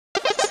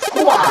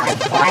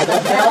Squad by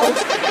the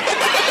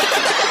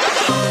Bell.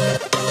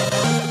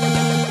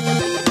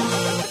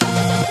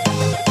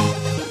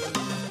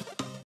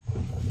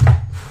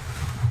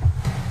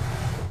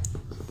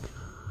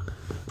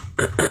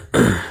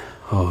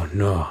 Oh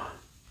no.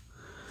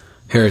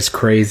 Hair is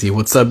crazy.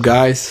 What's up,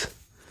 guys?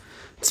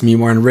 It's me,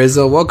 Martin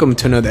Rizzo. Welcome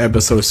to another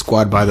episode of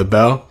Squad by the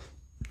Bell.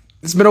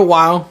 It's been a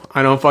while.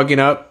 I know I'm fucking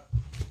up,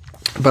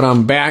 but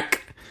I'm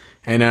back.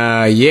 And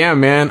yeah,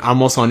 man,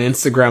 I'm also on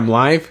Instagram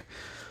Live.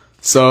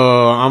 So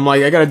I'm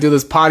like, I gotta do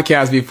this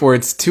podcast before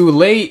it's too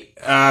late.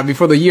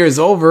 Before the year is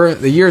over.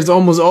 The year is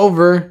almost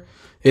over.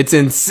 It's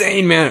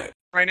insane, man.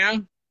 Right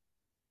now,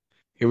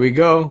 here we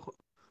go.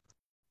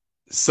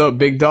 Sup,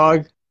 big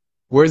dog?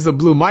 Where's the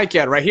blue mic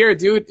at? Right here,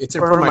 dude. It's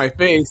in front of my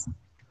face.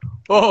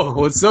 Oh,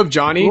 what's up,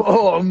 Johnny?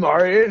 Whoa,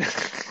 Martin.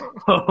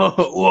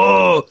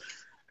 Whoa.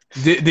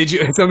 Did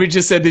you? Somebody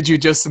just said, did you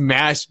just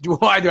smash?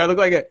 Why do I look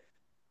like a?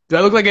 Do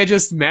I look like I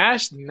just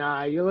smashed?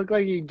 Nah, you look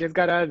like you just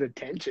got out of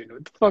detention.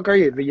 What the fuck are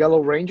you, the Yellow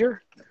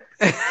Ranger?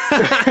 I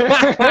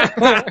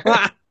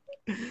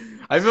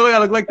feel like I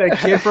look like that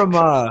kid from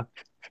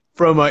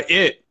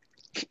It.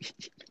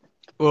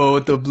 Well,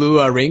 with the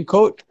blue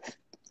raincoat.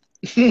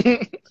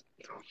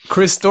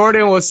 Chris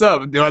Thornton, what's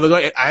up? Do I look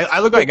like I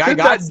look like I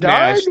got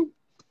smashed?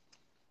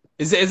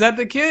 Is that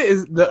the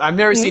kid? I've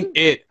never seen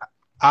It.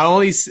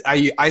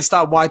 I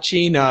stopped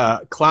watching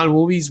clown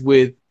movies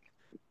with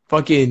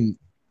fucking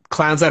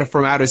clowns that are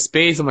from outer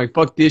space. I'm like,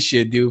 fuck this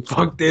shit, dude.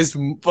 Fuck these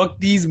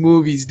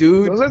movies,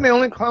 dude. Those are the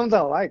only clowns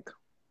I like.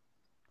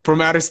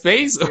 From outer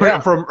space or Yeah.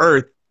 from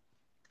Earth?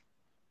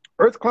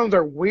 Earth clowns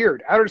are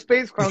weird. Outer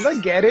space clowns, I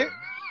get it.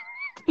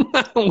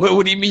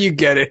 What do you mean you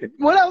get it?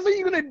 What else are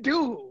you gonna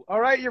do? All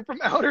right, you're from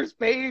outer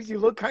space. You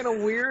look kind of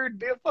weird.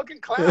 Be a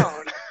fucking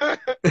clown.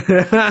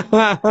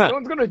 No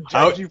one's gonna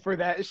judge you for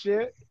that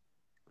shit.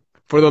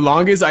 For the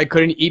longest, I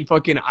couldn't eat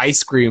fucking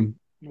ice cream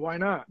Why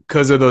not?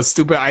 because of those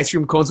stupid ice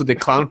cream cones with the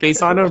clown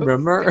face on them.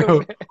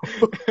 Remember?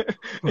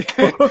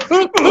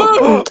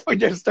 I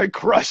just start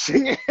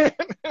crushing it.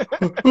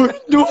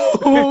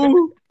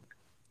 No.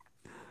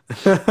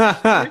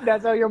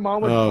 That's how your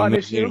mom would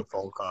punish man, you.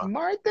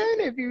 Martin,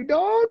 if you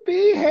don't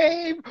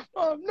behave,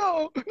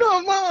 no,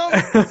 mom,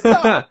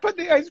 stop, put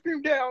the ice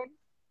cream down.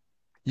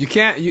 You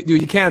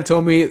can't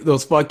tell me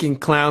those fucking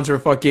clowns are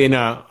fucking.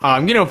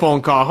 I'm getting a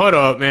phone call. Hold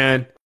up,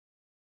 man.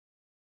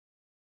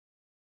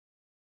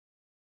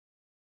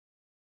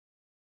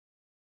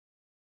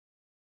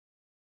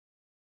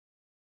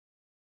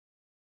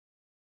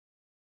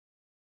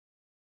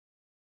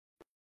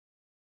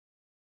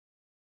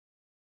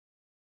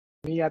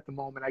 Me at the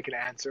moment, I can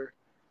answer.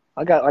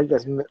 I got like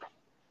this.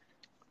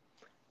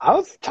 I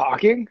was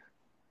talking.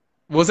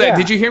 Was that? Yeah.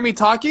 Did you hear me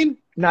talking?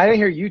 No, I didn't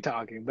hear you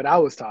talking, but I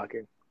was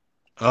talking.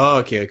 Oh,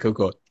 okay, cool.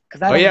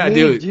 Because I don't need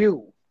dude.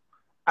 you.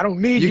 I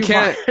don't need You you.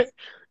 can't-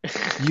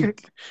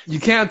 You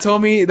can't tell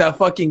me that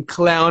fucking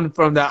clown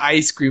from the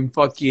ice cream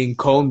fucking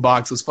cone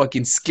box was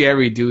fucking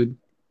scary, dude.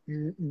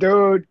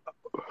 Dude,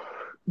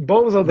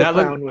 Bozo the That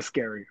Clown was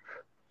scary.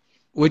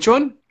 Which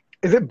one?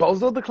 Is it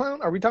Bozo the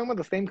Clown? Are we talking about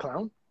the same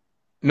clown?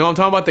 No, I'm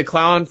talking about the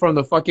clown from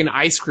the fucking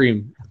ice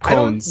cream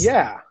cones.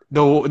 Yeah.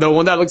 The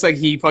one that looks like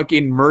he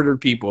fucking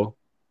murdered people.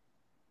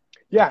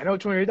 Yeah, I know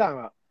which one you're talking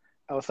about.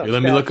 Oh, what's up, Here,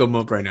 let me Steph? look him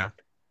up right now.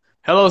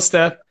 Hello,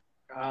 Steph.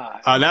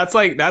 That's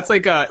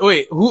like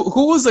wait,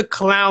 who was the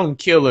clown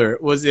killer?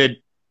 Was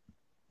it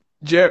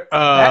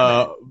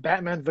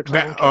Batman's the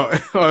clown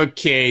killer.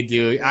 okay,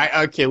 dude.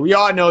 Okay, we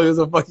all know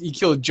he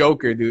killed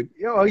Joker, dude.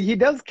 Yo, he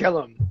does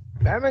kill him.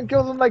 Batman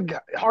kills him like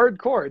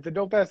hardcore. It's a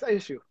dope ass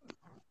issue.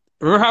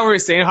 Remember how we were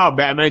saying how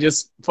Batman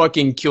just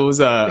fucking kills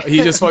he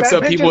just fucks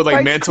up Batman people with just like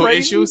fights mental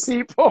crazy issues?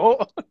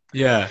 People.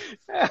 Yeah.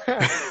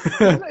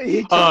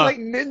 He took like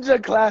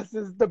ninja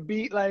classes to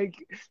beat like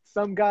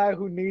some guy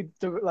who needs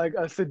to like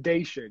a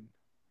sedation.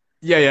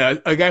 Yeah.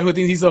 A guy who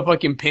thinks he's a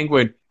fucking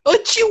penguin. Oh,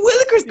 gee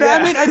willikers,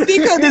 Batman. Yeah. I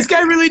think this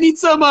guy really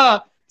needs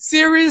some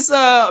serious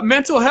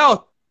mental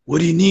health.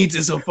 What he needs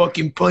is a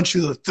fucking punch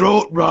to the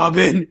throat,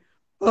 Robin.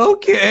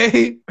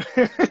 Okay.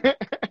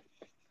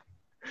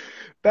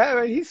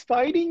 Batman, he's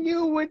fighting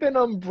you with an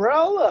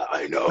umbrella.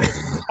 I know.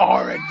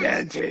 Our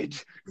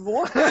advantage.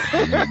 What?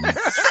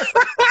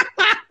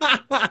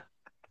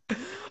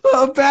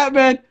 Oh,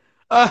 Batman.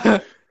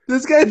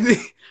 This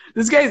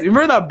guy.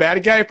 Remember that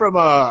bad guy from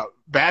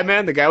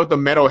Batman, the guy with the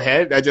metal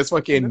head that just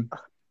fucking.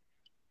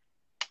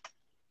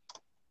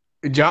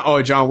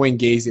 John Wayne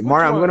Gacy.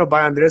 Mario, I'm gonna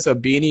buy Andres a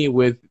beanie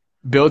with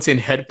built-in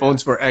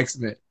headphones for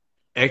X-Men.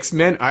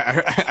 X-Men?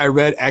 I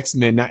read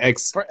X-Men, not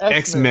X-Men.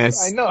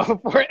 I know,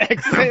 for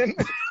X-Men.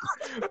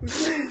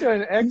 To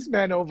an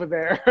X-Men over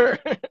there.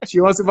 She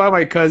wants to buy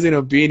my cousin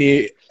a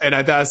beanie, and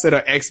I thought I said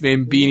an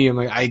X-Men beanie. I'm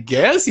like, I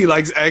guess he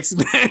likes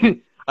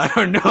X-Men. I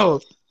don't know.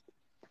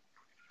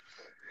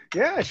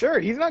 Yeah, sure.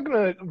 He's not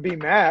gonna be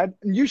mad.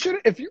 You should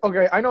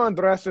okay, I know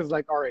Andres is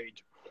like our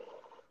age.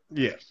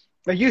 Yeah.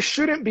 Like you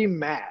shouldn't be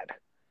mad.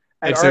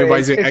 If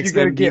somebody's an If you get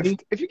a X-Men gift. beanie?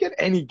 If you get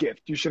any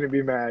gift, you shouldn't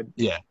be mad.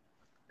 Yeah.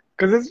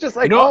 Because it's just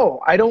like, You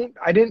know- I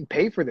didn't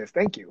pay for this.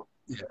 Thank you.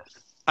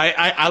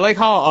 I like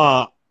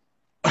how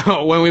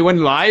when we went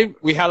live,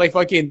 we had like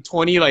fucking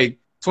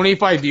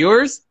 25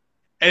 viewers.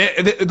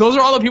 And those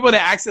are all the people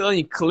that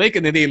accidentally click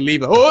and then they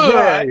leave. Oh,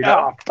 Yeah, you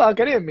know? oh,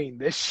 fuck, I didn't mean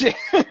this shit.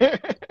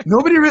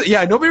 Nobody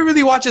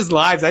really watches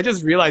lives. I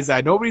just realized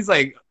that nobody's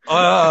like,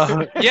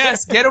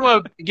 yes, get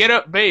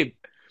up, babe.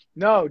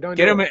 No, don't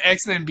Get do him it. an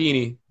X-Men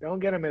beanie. Don't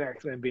get him an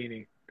X-Men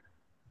beanie.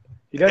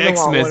 He doesn't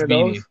want X-Men one of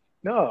beanie. those.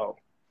 No.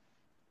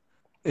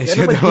 Get Get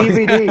him a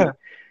DVD.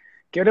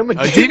 Get him a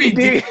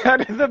DVD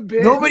out of the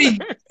bin. Nobody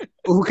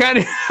who kind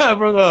of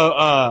from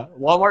the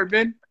Walmart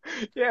bin.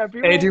 Yeah,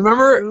 people Hey, do you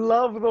remember?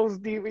 love those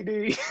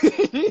DVDs.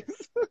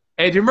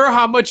 Hey, do you remember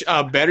how much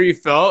better you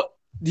felt?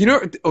 Do you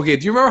know? Okay,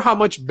 do you remember how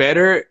much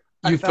better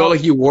you felt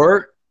like you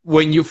were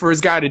when you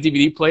first got a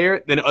DVD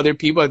player than other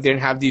people that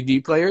didn't have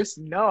DVD players?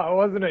 No, I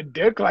wasn't a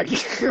dick like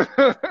you.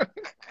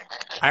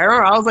 I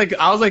remember I was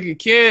like a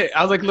kid.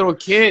 I was like a little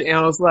kid, and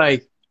I was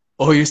like,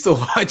 "Oh, you're still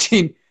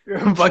watching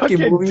fucking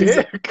movies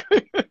dick.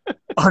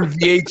 on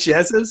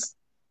VHSs?"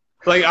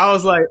 Like I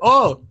was like,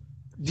 "Oh,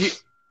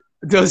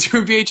 does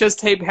your VHS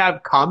tape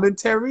have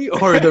commentary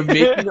or the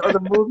making of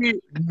the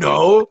movie?"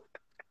 No.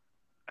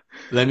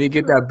 Let me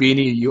get that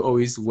beanie you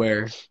always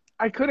wear.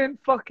 I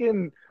couldn't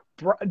fucking,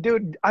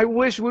 dude. I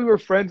wish we were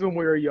friends when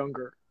we were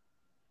younger.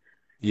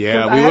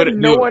 Yeah, I we had would.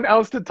 no one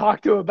else to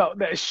talk to about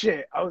that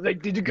shit. I was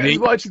like, "Did you guys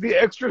watch the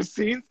extra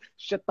scenes?"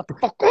 Shut the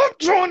fuck up,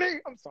 Johnny.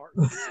 I'm sorry.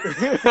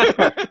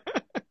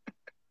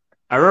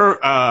 I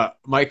remember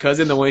my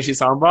cousin, the one she's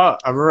talking about.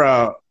 I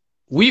remember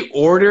we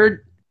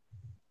ordered.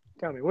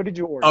 Tell me, what did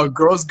you order? A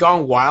Girls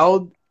Gone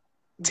Wild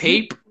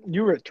tape.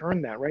 You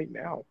return that right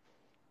now.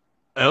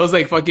 It was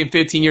like fucking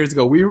 15 years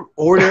ago. We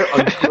ordered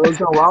a Girls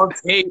Gone Wild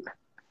tape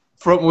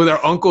with our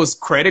uncle's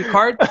credit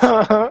card.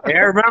 And I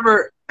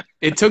remember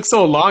it took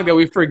so long that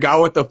we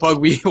forgot what the fuck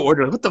we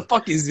ordered. What the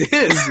fuck is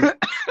this?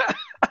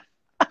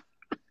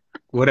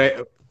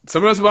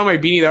 Someone else bought my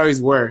beanie that I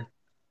always wear.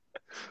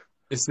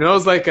 It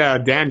smells like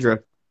dandruff.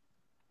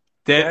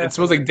 It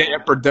smells like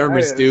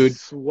epidermis, dude.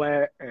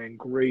 Sweat and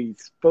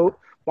grease.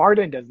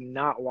 Barden does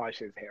not wash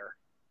his hair.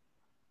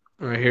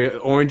 Right here,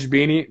 orange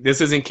beanie.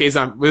 This is in case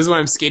this is when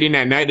I'm skating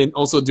at night and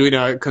also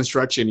doing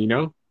construction, you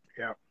know?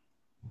 Yeah.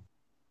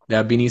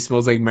 That beanie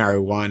smells like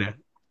marijuana.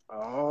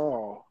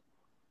 Oh.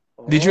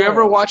 Did you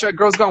ever watch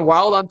Girls Gone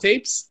Wild on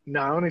tapes?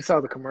 No, I only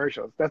saw the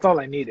commercials. That's all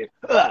I needed.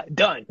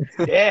 Done.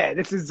 Yeah,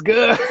 this is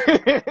good.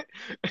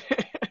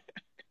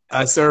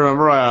 I still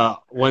remember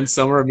one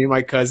summer, me and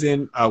my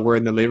cousin were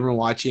in the living room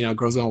watching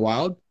Girls Gone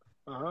Wild.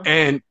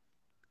 And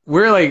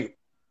we're like,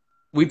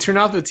 we turned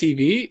off the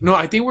TV. No,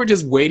 I think we're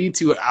just waiting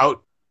to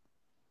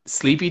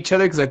sleep each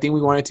other because I think we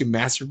wanted to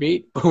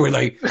masturbate. But we're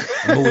like,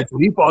 I'm gonna wait till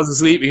he falls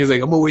asleep. And he's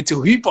like, I'm gonna wait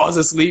till he falls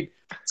asleep.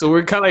 So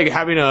we're kind of like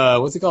having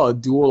a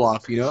duel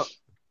off, you know?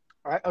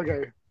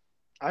 Okay.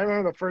 I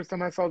remember the first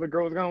time I saw the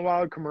Girls Gone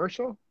Wild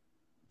commercial.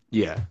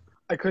 Yeah.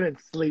 I couldn't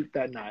sleep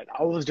that night.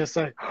 I was just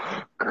like,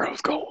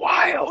 Girls Go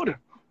Wild.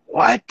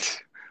 What?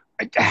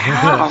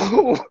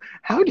 How?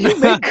 How do you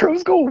make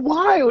girls go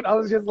wild? I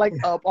was just like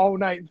up all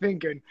night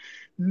thinking.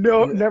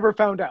 No, never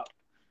found out.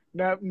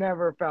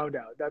 Never found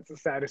out. That's the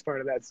saddest part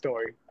of that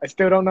story. I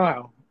still don't know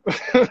how.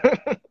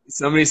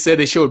 Somebody said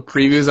they showed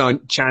previews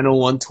on channel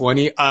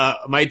 120.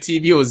 My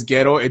TV was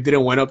ghetto. It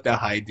didn't went up that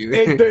high, dude.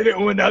 It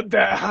didn't went up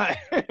that high.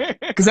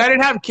 Because I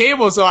didn't have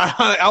cable, so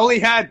I only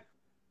had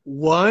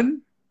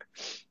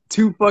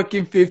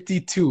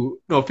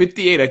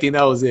 58. I think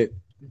that was it.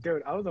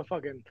 Dude, I was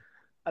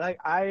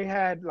I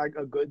had like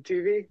a good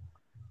TV.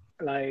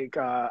 Like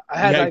I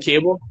had like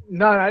cable.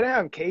 No, I didn't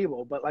have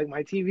cable, but like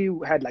my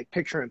TV had like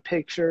picture in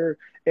picture.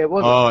 It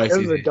was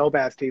a dope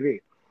ass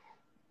TV,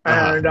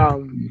 and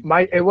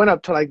it went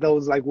up to like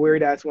those like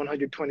weird ass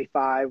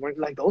 125.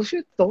 Like those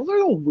are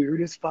the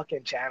weirdest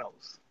fucking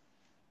channels.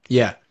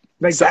 Yeah,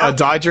 like so,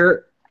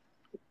 Dodger.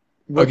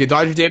 Okay,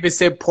 Dodger Davis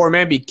said, "Poor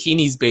man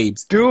bikinis,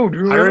 babes." Dude,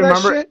 you remember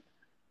that shit?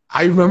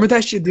 I remember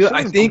that shit, dude.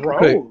 I think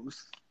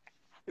gross.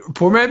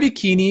 Poor man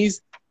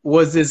bikinis.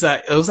 Was this?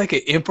 It was like an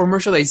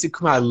infomercial that used to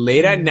come out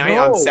late at night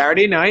on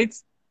Saturday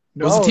nights.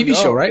 It was a TV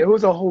show, right? It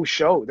was a whole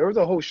show. There was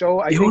a whole show.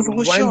 I think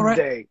Wednesday. Show,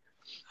 right?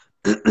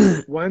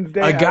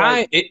 Wednesday. A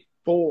guy.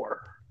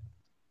 4.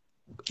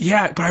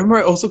 Yeah, but I remember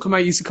it also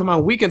used to come out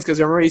on weekends because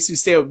I remember I used to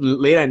stay up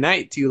late at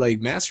night to like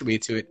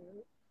masturbate to it.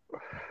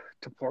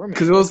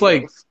 Because it was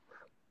like,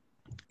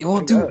 well,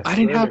 dude, I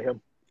didn't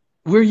have.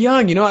 We're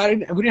young, you know. We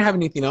didn't have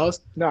anything else.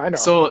 No, I know.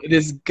 So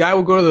this guy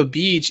would go to the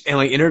beach and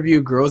like interview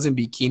girls in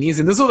bikinis,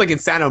 and this was like in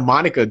Santa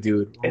Monica,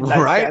 dude.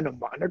 Right? Santa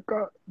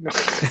Monica. No.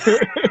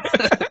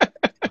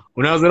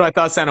 When I was little, I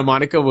thought Santa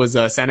Monica was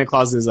Santa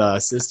Claus's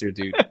sister,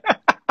 dude.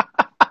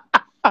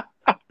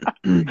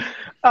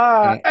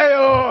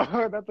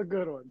 That's a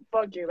good one.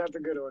 Fuck you, that's a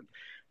good one.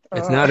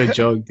 It's not a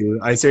joke, dude.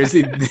 I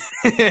seriously.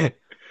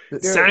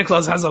 Santa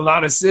Claus has a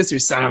lot of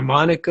sisters: Santa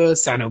Monica,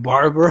 Santa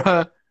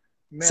Barbara.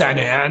 Man,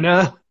 Santa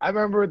Ana. I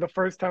remember the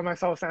first time I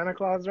saw Santa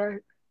Claus, right?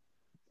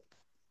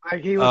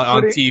 Like he was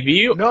on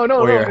TV? No, in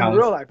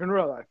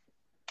real life.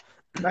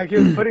 Like he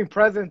was putting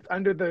presents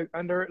under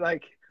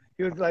like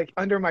He was like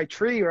under my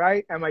tree,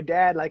 right? And my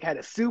dad like had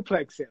to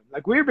suplex him.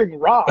 Like we were being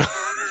robbed.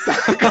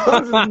 Santa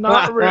Claus is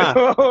not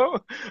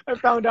real. I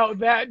found out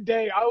that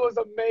day. I was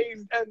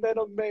amazed and then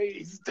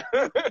amazed.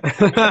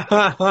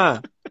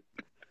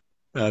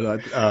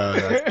 That's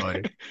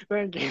funny.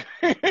 Thank you.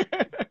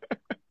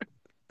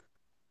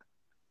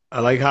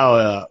 I like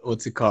how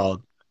what's it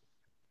called?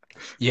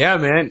 Yeah,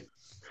 man.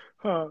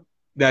 Huh.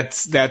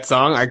 That's that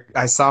song.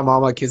 I saw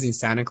Mama Kissing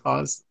Santa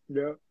Claus.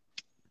 Yeah.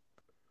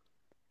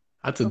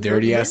 That's a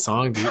dirty ass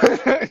song, dude.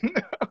 Okay.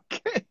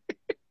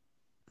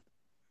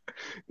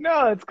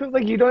 No, it's because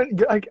like you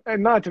don't like,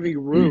 and not to be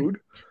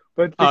rude,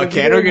 but because Okay,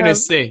 you I know didn't you're gonna have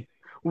say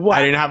what?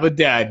 I didn't have a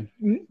dad.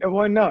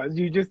 Well, no,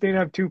 you just didn't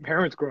have two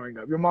parents growing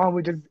up. Your mom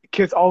would just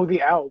kiss all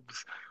the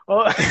elves.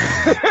 Oh.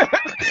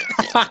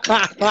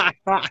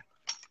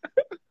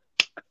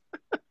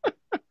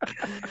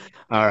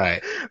 All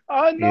right.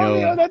 Oh You no, know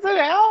Leo, what? that's an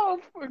elf.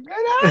 Get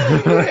out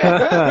of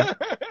here.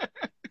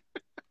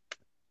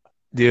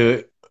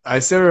 Dude, I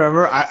still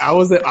remember I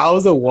was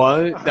the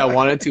one that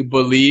wanted to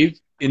believe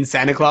in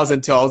Santa Claus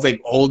until I was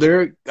like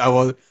older.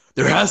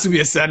 There has to be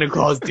a Santa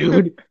Claus,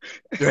 dude.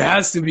 There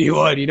has to be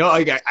one, you know?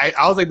 Like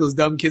I was like those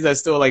dumb kids that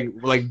still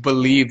like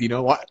believed, you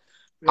know what?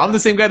 I'm Yeah. the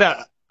same guy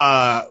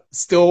that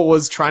still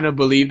was trying to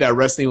believe that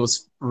wrestling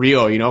was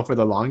real, you know, for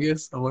the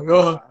longest. I'm like,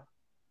 oh,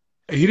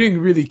 he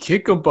didn't really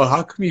kick him, but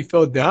how come he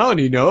fell down,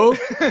 you know?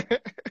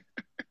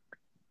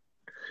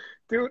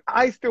 Dude,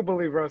 I still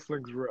believe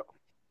wrestling's real.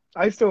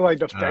 I still like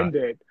defend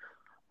it.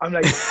 I'm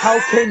like, how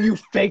can you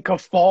fake a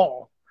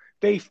fall?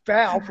 They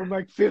fell from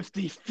like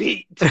 50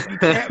 feet. You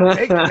can't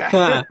fake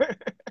that.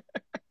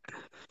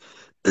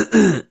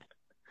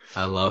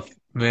 I love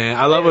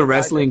when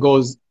wrestling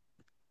goes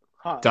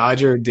Huh.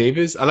 Dodger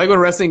Davis. I like when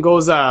wrestling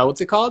goes what's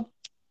it called?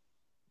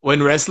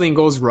 When wrestling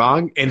goes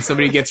wrong and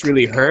somebody gets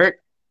really hurt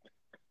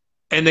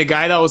and the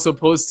guy that was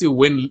supposed to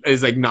win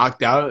is like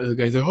knocked out. The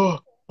guy's like,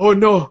 oh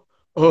no.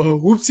 Oh,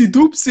 whoopsie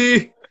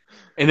doopsie.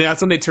 And then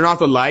that's when they turn off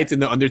the lights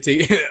and the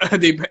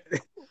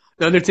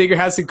Undertaker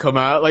has to come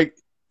out. Like,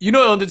 you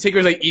know, the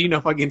Undertaker's like eating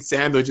a fucking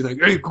sandwich and like,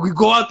 hey, we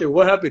go out there.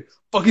 What happened?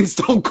 Fucking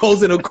Stone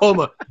Cold's in a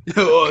coma.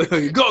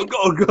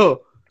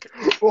 Go.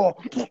 Oh.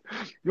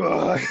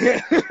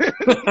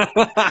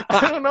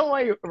 I don't know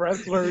why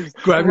wrestlers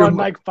Grab run your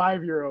like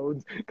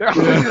 5-year-olds.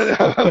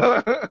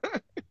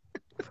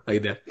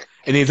 like that.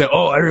 And he's like,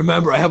 oh, I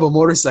remember. I have a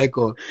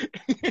motorcycle.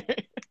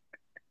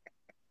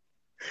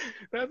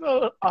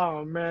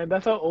 Oh man,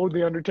 that's how old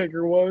the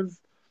Undertaker was.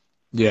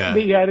 Yeah.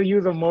 He had to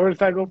use a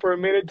motorcycle for a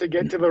minute to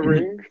get to the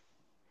ring.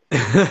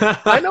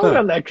 I know an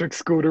electric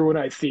scooter when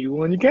I see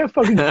one. You can't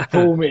fucking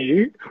fool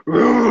me.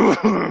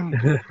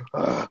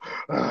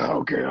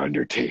 Okay,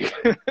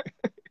 Undertaker.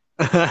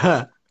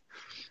 The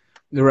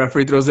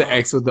referee throws the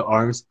X with the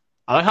arms.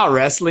 I like how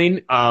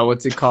wrestling,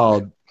 what's it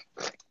called?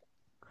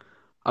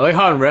 I like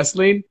how in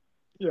wrestling,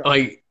 Yeah.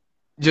 like,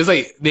 just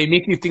like, they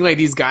make you think like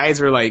these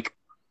guys are like,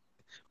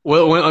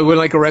 when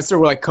like a wrestler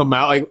will like come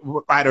out like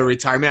out of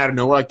retirement out of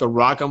nowhere, like The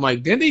Rock, I'm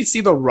like, didn't they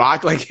see The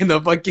Rock like in the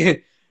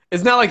fucking?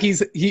 It's not like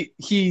he's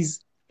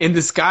in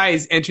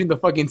disguise entering the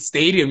fucking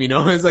stadium, you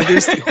know? It's like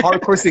there's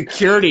hardcore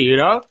security, you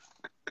know?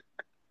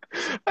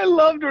 I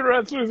loved when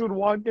wrestlers would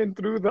walk in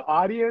through the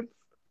audience.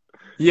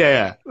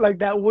 Yeah, Like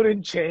that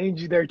wouldn't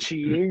change their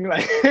cheating.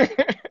 Like,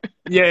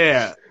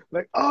 yeah.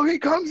 like, oh, he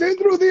comes in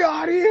through the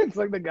audience.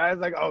 Like the guy's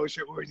like, oh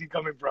shit, where's he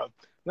coming from?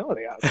 No,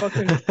 they got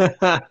fucking.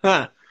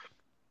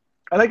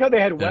 I like how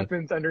they had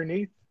weapons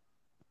underneath.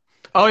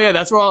 Oh yeah,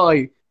 that's where all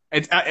like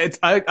I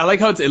like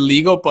how it's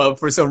illegal, but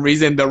for some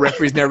reason the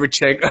referees never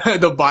check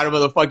the bottom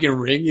of the fucking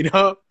ring, you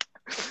know?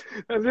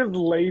 That's just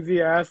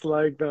lazy ass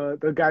like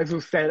the guys who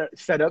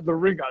set up the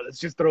ring. Oh,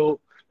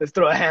 let's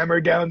throw a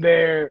hammer down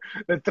there.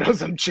 Let's throw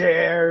some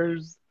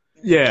chairs.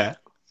 Yeah.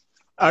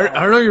 I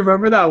don't know, you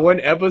remember that one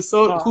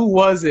episode? Who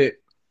was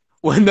it?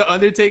 When the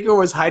Undertaker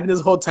was hiding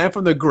this whole time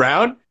from the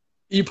ground,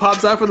 he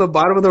pops out from the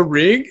bottom of the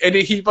ring and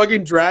he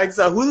fucking drags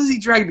out. Who does he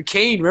drag?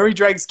 Kane. Remember he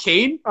drags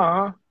Kane?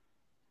 Uh-huh.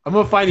 I'm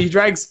gonna find he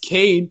drags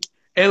Kane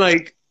and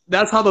like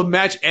that's how the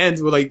match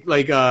ends with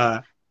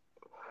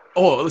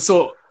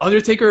so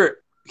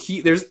Undertaker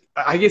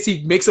I guess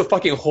he makes a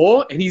fucking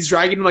hole and he's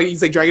dragging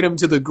him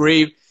to the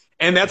grave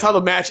and that's how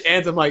the match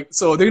ends. I'm like,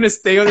 so they're gonna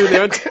stay under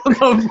there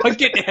until the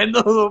fucking end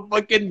of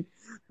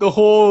the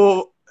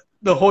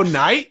whole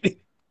night?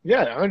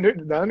 Yeah,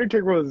 the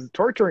Undertaker was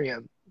torturing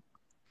him.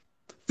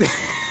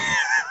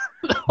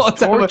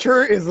 Torture.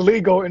 Torture is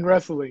legal in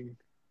wrestling.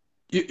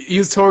 He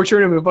was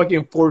torturing him in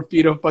fucking 4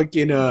 feet of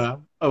fucking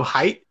of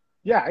height.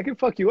 Yeah, I can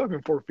fuck you up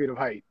in 4 feet of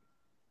height.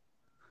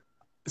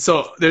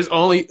 So there's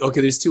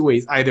 2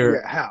 ways.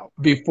 Either how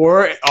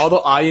before all the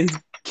audience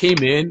came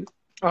in,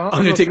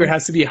 Undertaker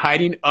has to be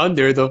hiding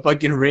under the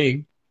fucking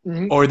ring,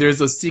 or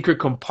there's a secret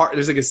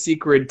there's like a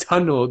secret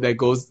tunnel that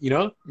goes, you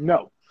know?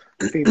 No.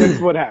 See, this is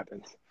what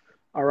happens.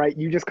 All right,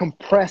 you just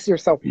compress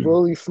yourself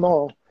really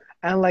small.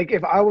 And like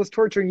if I was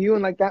torturing you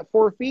in like that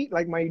 4 feet,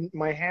 like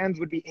my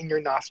hands would be in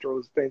your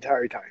nostrils the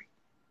entire time.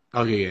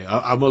 Okay, yeah.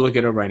 I'm gonna look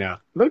it up right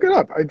now. Look it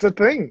up. It's a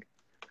thing.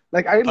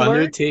 Like I learned.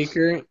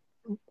 Undertaker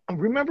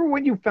Remember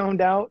when you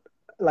found out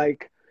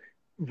like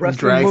wrestling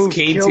Drags moves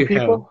Kane kill to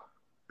hell. people?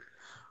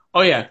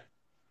 Oh yeah.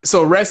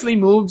 So wrestling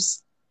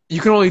moves, you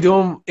can only do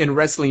them in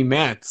wrestling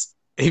mats.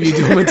 If you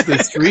do them into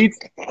the streets,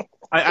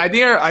 I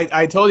think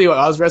I told you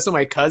I was wrestling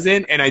my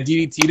cousin and I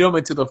DDT'd him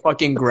into the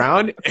fucking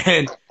ground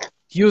and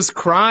he was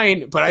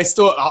crying, but I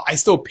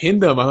still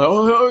pinned him. I'm like,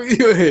 oh,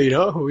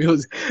 he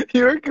was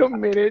You're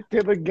committed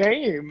to the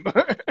game.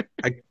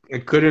 I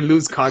couldn't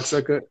lose,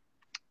 cocksucker.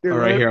 Dude, All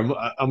right, here I'm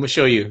gonna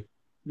show you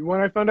when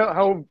I found out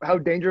how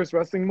dangerous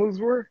wrestling moves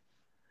were,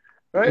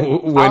 right?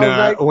 when I was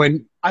like,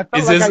 when I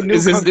felt is like this I knew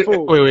is this kung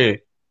fu. wait are you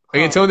Huh.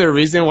 gonna tell me the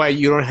reason why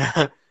you don't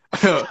have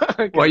why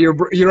Okay.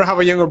 you don't have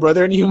a younger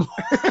brother anymore?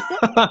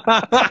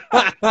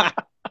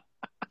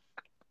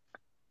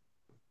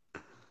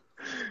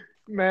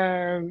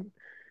 Man,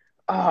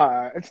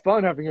 it's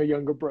fun having a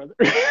younger brother.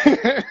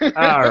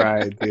 All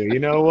right, dude. You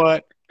know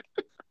what?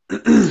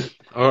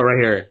 Oh, right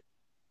here.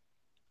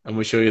 I'm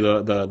gonna show you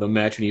the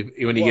match when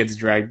he What? gets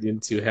dragged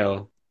into hell.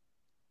 All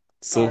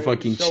So right,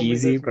 fucking show me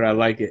cheesy, this but I one.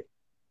 like it.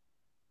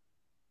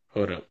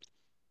 Hold up.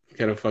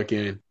 Gotta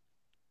fucking.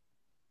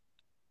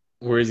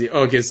 Where is he?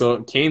 Okay,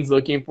 so Kane's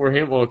looking for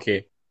him.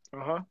 Okay.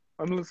 Uh-huh.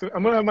 I'm listening.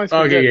 I'm gonna have my Okay,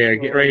 spaghetti.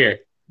 yeah, So right here.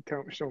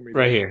 show me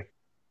Right this. here.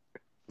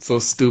 So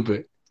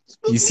stupid.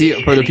 You see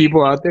it for the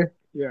people out there?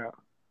 Yeah,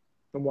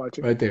 I'm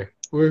watching. Right there.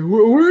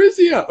 Where is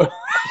he at?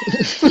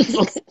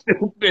 So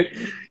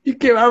stupid. He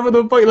came out of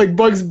the fight like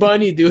Bugs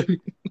Bunny, dude.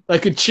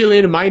 Like a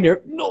Chilean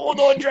miner. No,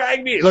 don't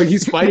drag me. Like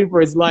he's fighting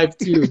for his life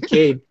too,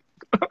 Kane.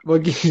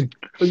 Fucking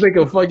looks like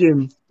a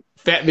fucking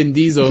fat Vin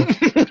Diesel.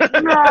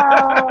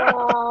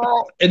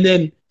 No! And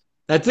then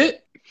that's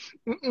it.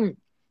 Mm-mm.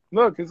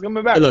 Look, he's coming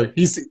And back. look,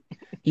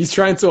 he's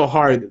trying so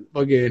hard.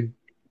 Fucking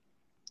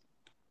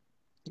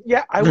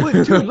Yeah, I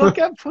would, dude. Look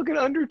at fucking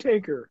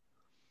Undertaker.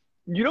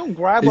 You don't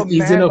grab a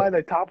he's man by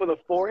the top of the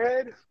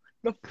forehead.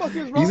 The fuck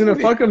is wrong gonna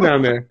with fuck you? him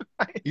down there.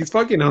 He's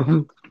fucking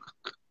him.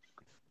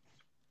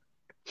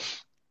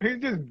 He's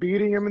just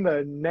beating him in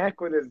the neck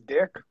with his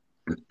dick.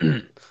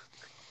 Man.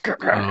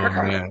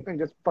 And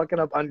just fucking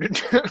up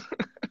Undertaker.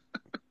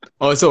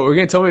 Oh, so we're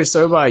gonna tell me a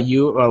story about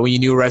you when you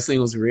knew wrestling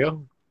was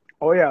real?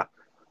 Oh yeah,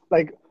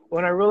 like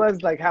when I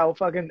realized like how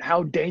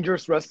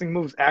dangerous wrestling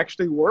moves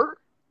actually were.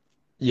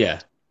 Yeah.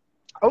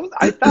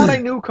 I thought I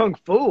knew kung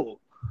fu.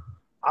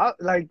 I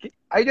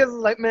just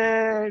like,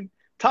 man,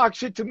 talk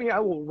shit to me, I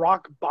will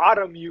rock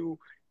bottom you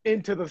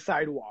into the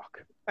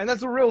sidewalk, and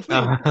that's a real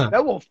thing.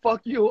 That will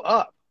fuck you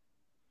up.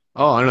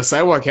 Oh, on a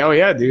sidewalk, hell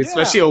yeah, dude. Yeah.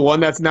 Especially a one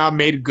that's not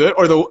made good,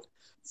 or the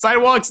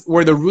sidewalks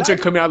where the roots are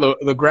coming out of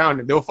the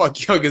ground. They'll fuck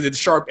you because it's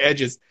sharp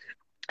edges.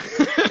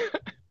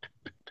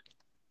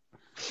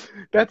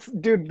 That's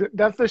dude.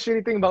 That's the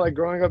shitty thing about like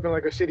growing up in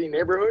like a shitty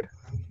neighborhood.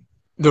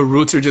 The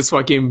roots are just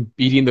fucking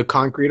beating the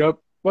concrete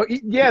up. Well,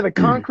 yeah, the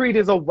concrete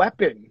is a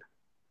weapon.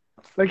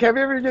 Like, have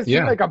you ever just seen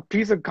Yeah. like a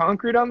piece of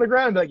concrete on the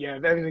ground? Like, yeah,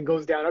 if everything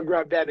goes down, I'll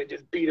grab that and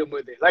just beat him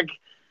with it. Like,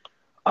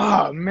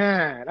 oh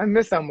man, I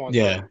miss that one.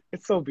 Yeah.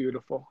 It's so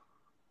beautiful.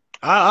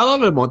 I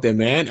love El Monte,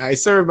 man. I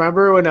still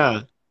remember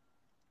when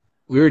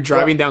we were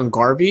driving down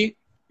Garvey,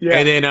 Yeah,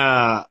 and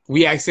then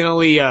we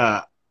accidentally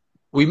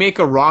we make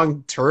a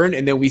wrong turn,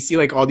 and then we see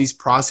like all these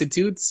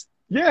prostitutes.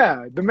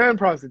 yeah, the man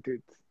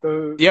prostitutes.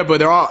 The Yeah, but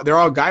they're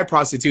all guy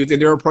prostitutes,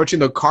 and they're approaching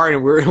the car,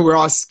 and we're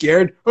all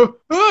scared.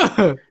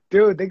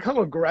 dude, they come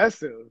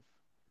aggressive.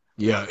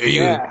 Yeah,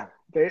 Yeah,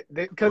 they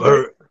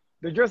because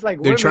they're just like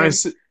they're women, trying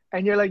to.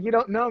 and you're like, you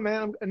don't know,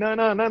 man.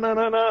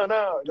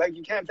 No. Like,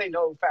 you can't say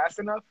no fast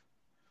enough,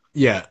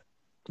 Yeah,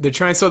 they're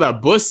trying to sell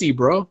that bussy,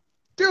 bro.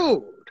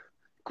 dude.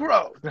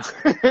 Gross.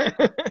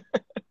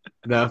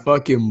 That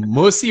fucking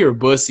mussy or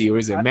bussy, or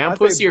is it man I say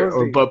pussy or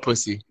bussy. butt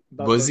pussy?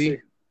 Butt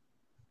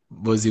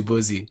Buzzy,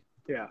 buzzy.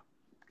 Yeah.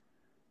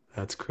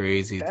 That's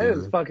crazy, That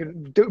is dude.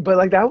 fucking dude, but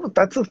like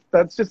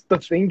that's just the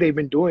thing they've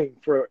been doing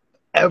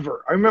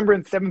forever. I remember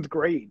in 7th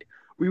grade,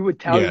 we would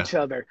tell Yeah. each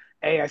other,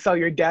 "Hey, I saw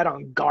your dad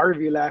on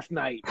Garvey last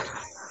night."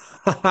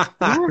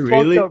 We were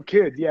Really? fucked up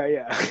kids.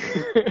 Yeah.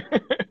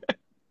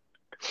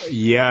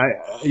 Yeah,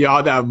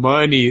 all that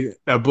money,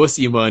 that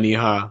bussy money,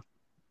 huh?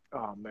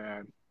 Oh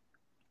man,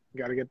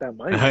 you gotta get that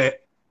money.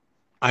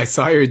 I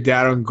saw your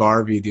dad on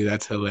Garvey, dude.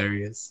 That's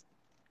hilarious.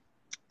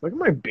 Look at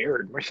my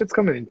beard. My shit's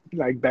coming in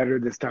like better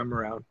this time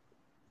around.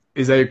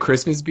 Is that your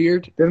Christmas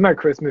beard? This is my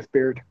Christmas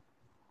beard.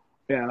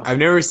 Yeah. I've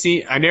never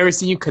seen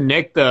you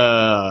connect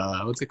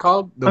the what's it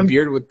called? The I'm-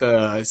 beard with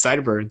the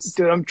sideburns.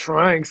 Dude, I'm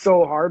trying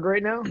so hard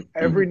right now.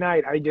 Every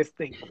night I just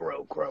think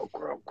grow.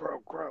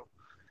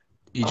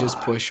 You just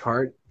push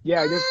hard.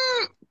 Yeah,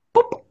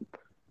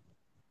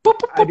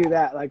 I do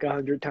that like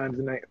 100 times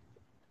a night.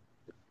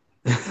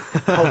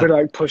 Hope it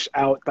like push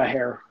out the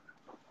hair.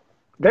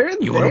 They're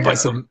in You want to there. buy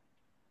some?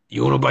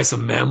 You want to buy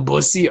some man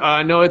bussy?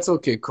 No, it's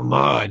okay. Come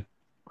on.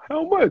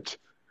 How much?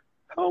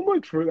 How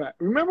much for that?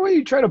 Remember when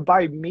you tried to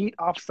buy meat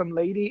off some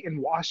lady in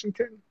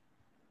Washington?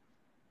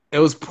 It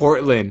was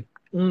Portland.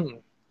 Mm.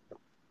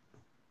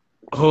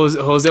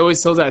 Jose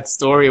always tells that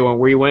story when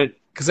we went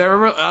because I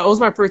remember that was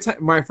my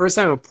first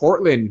time in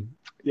Portland,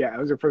 Yeah, it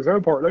was your first time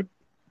in Portland.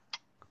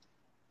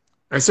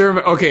 I still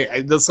remember.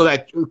 Okay,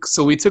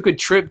 so we took a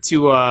trip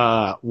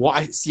to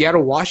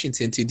Seattle,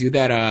 Washington, to do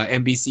that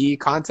NBC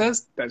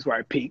contest. That's where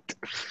I peaked.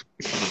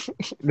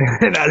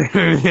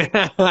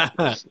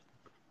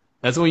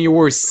 That's when you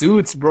wore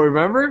suits, bro.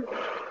 Remember?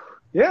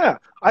 Yeah,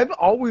 I've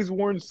always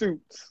worn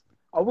suits.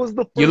 I was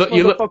the first You look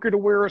motherfucker to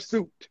wear a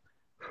suit.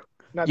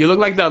 Not you look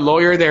like that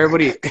lawyer that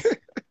everybody.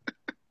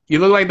 You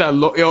look like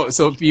that.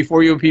 So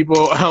before you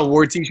people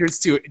wore t-shirts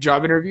to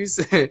job interviews.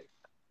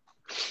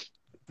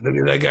 Look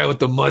at that guy with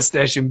the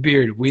mustache and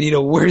beard. We need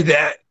to wear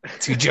that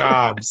to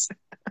jobs.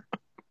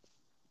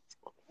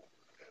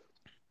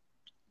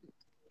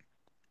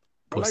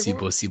 Pussy,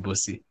 pussy,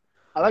 pussy.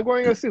 I like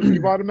wearing a suit.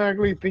 You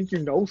automatically think you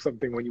know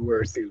something when you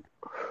wear a suit.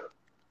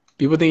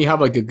 People think you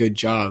have like a good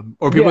job,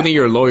 or people Yeah. think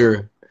you're a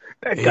lawyer.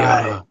 That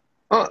guy,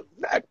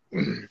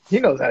 he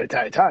knows how to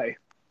tie a tie.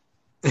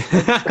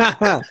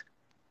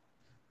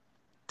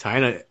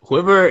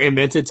 Whoever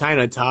invented tying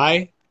a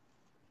tie,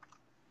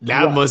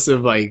 that Right. must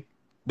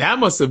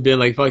have been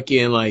like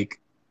fucking like,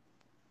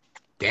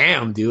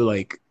 damn, dude,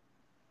 like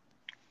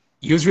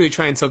he was really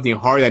trying something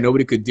hard that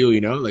nobody could do,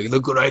 you know? Like,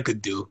 look what I could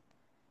do.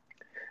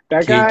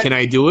 That guy, Can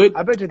I do it?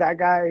 I bet you that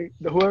guy,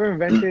 whoever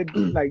invented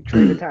like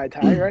trying to tie a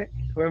tie, right?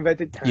 Whoever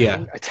invented tying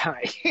Yeah. a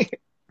tie.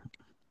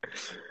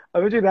 I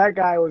bet you that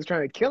guy was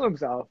trying to kill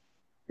himself.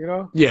 You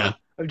know, Yeah.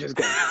 I'm just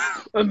going.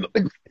 I'm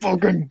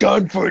fucking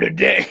done for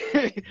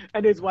today.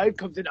 And his wife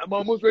comes in. I'm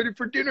almost ready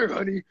for dinner,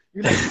 honey.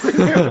 You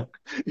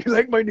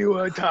like my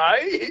new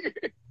tie?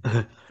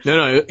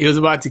 No, he was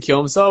about to kill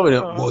himself, and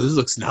Uh-huh. whoa, this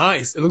looks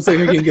nice. It looks like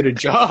I can get a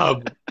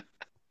job.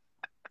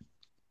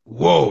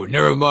 Whoa,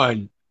 never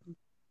mind.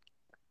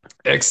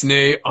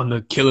 X-nay, I'm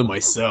not killing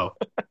myself.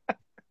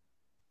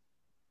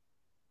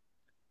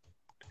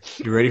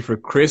 You ready for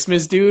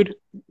Christmas, dude?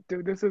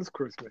 Dude, this is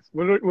Christmas.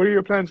 What are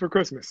your plans for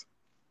Christmas?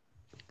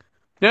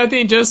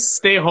 Nothing, just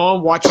stay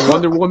home, watch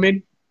Wonder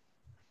Woman.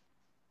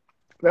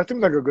 That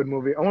seems like a good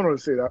movie. I want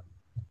to see that.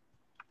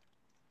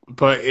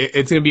 But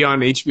it's gonna be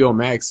on HBO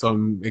Max, so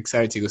I'm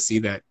excited to go see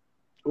that.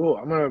 Oh,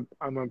 I'm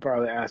gonna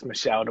probably ask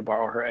Michelle to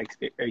borrow her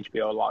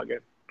HBO login.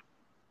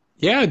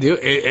 Yeah,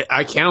 dude,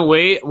 I can't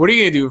wait. What are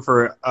you gonna do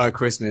for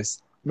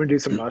Christmas? I'm gonna do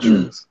some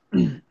mushrooms.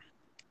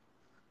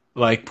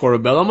 Like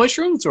portobello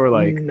mushrooms, or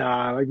like?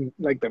 Nah,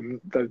 like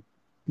the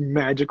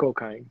magical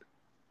kind.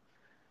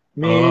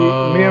 Me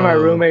and my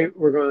roommate,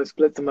 we're gonna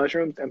split the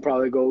mushrooms and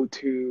probably go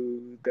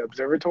to the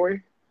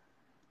observatory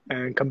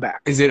and come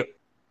back. Is it?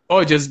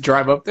 Oh, just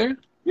drive up there?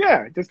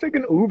 Yeah, just take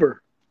an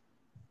Uber.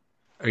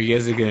 Or you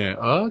guys are gonna?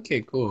 Oh,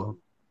 okay, cool.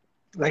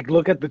 Like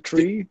look at the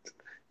trees,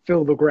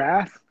 feel the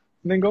grass,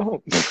 and then go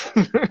home.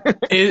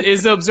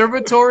 Is the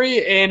observatory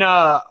in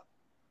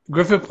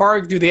Griffith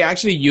Park? Do they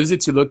actually use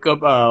it to look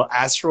up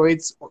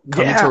asteroids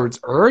coming Yeah. towards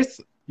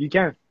Earth? You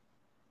can.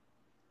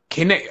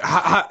 Can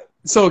I?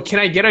 So can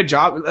I get a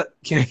job?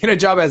 Can I get a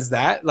job as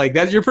that? Like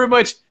that? You're pretty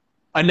much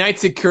a night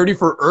security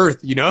for Earth,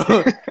 you know?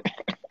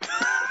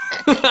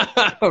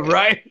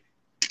 Right?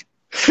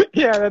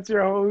 Yeah, that's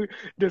your whole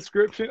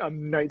description.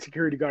 I'm night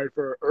security guard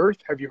for Earth.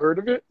 Have you heard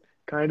of it?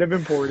 Kind of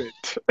important.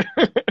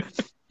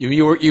 You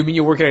mean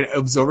you work at an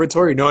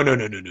observatory? No.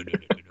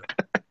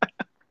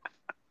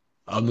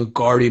 I'm the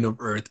guardian of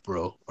Earth,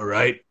 bro. All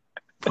right,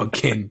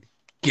 fucking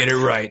get it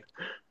right.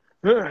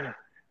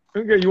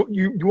 Okay,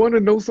 you want to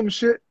know some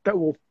shit that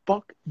will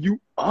fuck you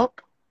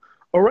up?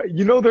 All right,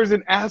 you know there's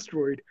an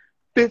asteroid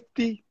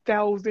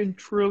 50,000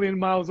 trillion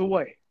miles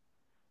away.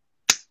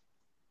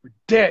 We're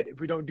dead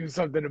if we don't do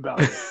something about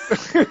it.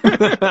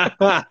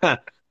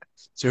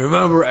 So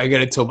remember, I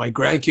gotta tell my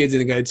grandkids,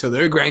 and I gotta tell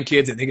their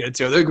grandkids, and they gotta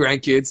tell their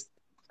grandkids.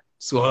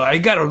 So I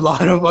got a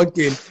lot of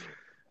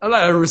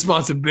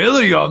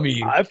responsibility on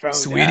me, I found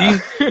sweetie.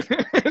 out.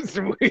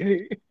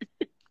 Sweetie.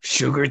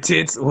 Sugar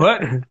tits.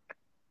 What?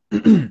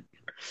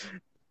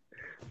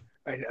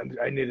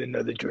 I need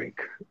another drink.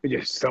 It's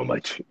just so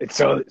much.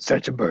 It's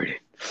such a burden.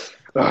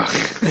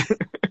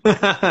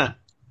 Ugh.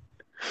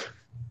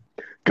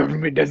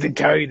 Government doesn't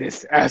tell you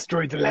this.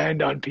 Asteroids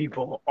land on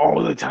people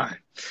all the time.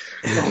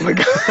 Oh my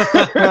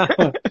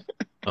god.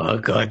 Oh,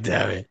 god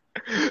damn it.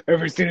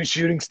 Ever seen a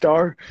shooting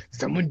star?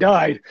 Someone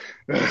died.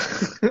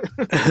 That's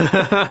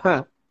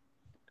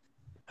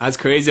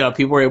crazy how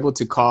people were able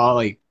to call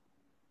like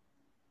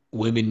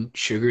women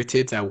sugar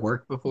tits at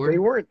work before. They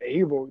weren't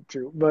able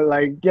to, but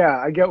like, yeah,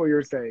 I get what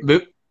you're saying.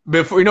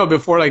 Before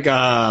like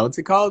what's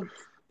it called?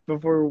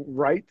 Before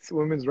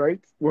women's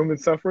rights,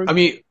 women's suffrage. I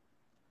mean,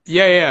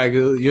 yeah. It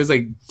was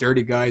like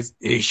dirty guys,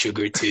 hey,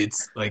 sugar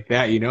tits, like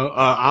that, you know.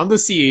 I'm the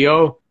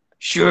CEO.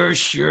 Sure.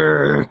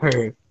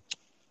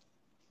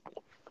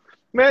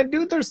 Man,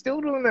 dude, they're still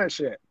doing that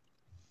shit.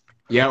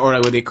 Yeah, or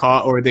like what they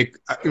call, or they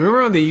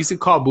remember when they used to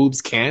call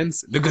boobs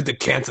cans? Look at the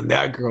cans on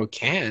that girl.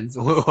 Cans?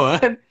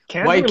 What?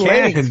 Cans Why are can?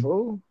 legs,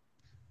 fool.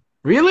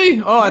 Really?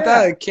 Oh, I Yeah.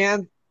 thought a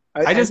can.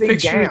 I just think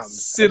pictured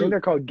gams. I think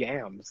they're called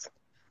gams.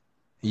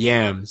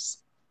 Yams.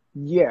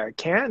 Yeah,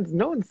 cans.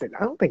 No one said.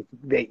 I don't think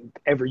they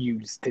ever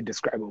used to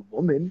describe a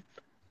woman.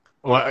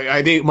 Well,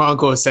 I think my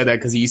uncle said that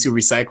because he used to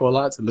recycle a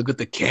lot. So look at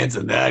the cans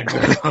on that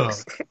girl.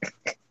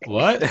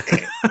 What?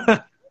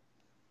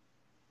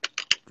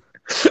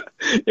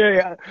 Yeah,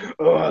 yeah.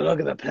 Oh, look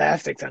at the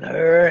plastics on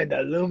her and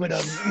the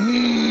aluminum.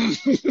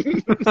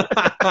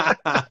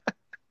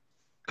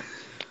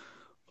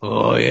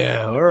 Oh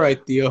yeah, all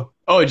right, Theo.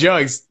 Oh,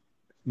 Jugs. Oh,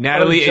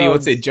 Natalie, and you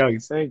would say Jugs.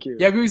 Jugs. Thank you.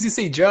 Yeah, we used to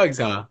say Jugs,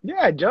 huh?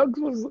 Yeah, Jugs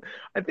was.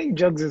 I think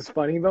Jugs is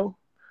funny though.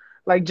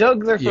 Like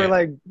Jugs are for Yeah.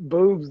 like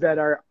boobs that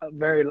are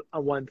very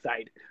on one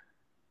side.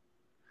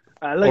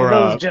 Look at Or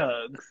those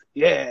Jugs.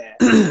 Yeah.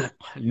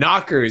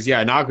 knockers.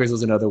 Yeah, knockers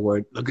was another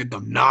word. Look at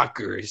them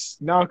knockers.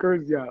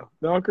 Knockers. Yeah,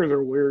 knockers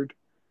are weird.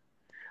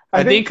 I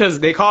I think think. because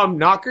they call them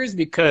knockers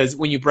because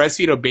when you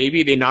breastfeed a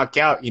baby, they knock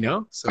out, you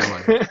know? So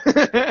like,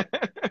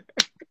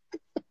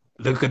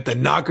 look at the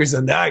knockers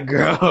on that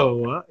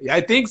girl. I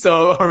think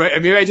so. Or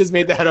maybe I just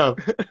made that up.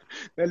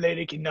 That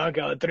lady can knock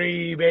out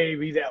 3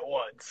 babies at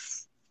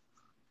once.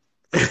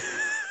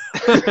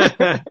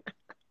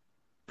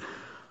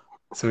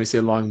 So we say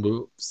long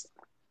boobs.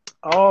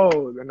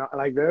 Oh, they're not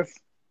like this,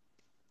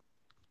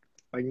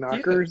 like Yeah,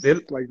 knockers, they,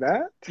 like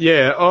that.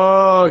 yeah.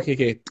 Oh,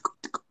 okay,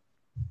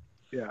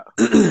 Yeah.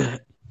 okay.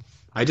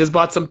 I just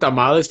bought some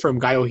tamales from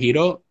Gallo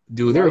Hito.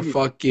 Dude, they're Why?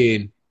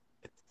 fucking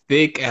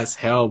thick as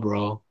hell,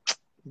 bro.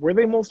 Were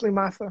they mostly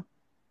masa?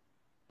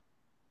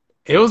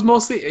 It was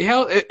mostly,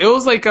 hell, it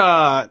was like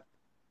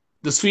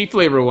the sweet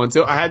flavor ones.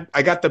 So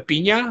I got the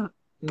piña,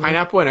 Mhm.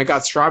 pineapple, and I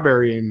got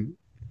strawberry, and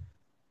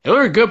they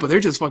were good, but they're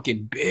just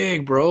fucking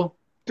big, bro.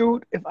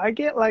 Dude, if I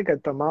get like a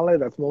tamale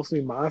that's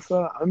mostly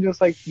masa, I'm just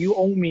like, you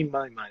owe me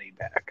my money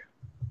back.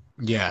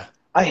 Yeah.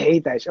 I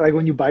hate that shit. Like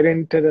when you bite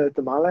into the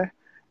tamale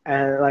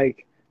and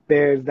like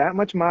there's that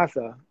much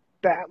masa,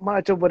 that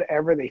much of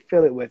whatever they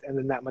fill it with, and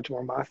then that much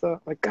more masa.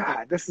 Like,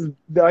 God, this is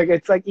like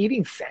it's like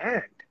eating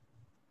sand.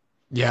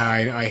 Yeah,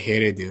 I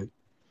hate it, dude.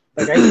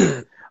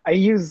 Like I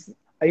use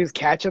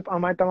ketchup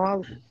on my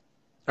tamales.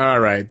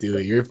 All right,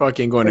 dude. You're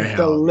fucking going to It's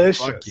hell, dude.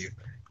 Fuck delicious. you.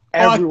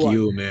 Fuck Everyone,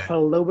 you, man. put a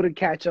little bit of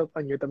ketchup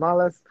on your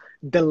tamales.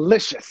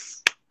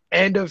 Delicious.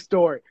 End of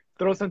story.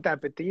 Throw some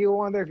tapatio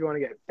on there if you want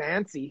to get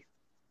fancy.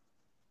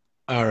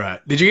 All right.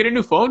 Did you get a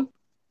new phone?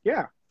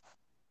 Yeah,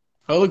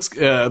 Oh, it looks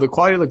the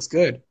quality looks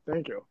good.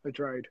 thank you. I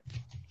tried.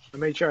 I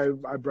made sure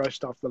I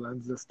brushed off the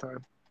lens this time.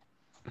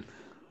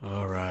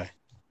 All right.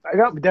 I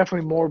got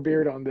definitely more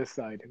beard on this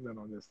side than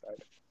on this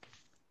side.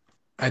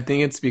 I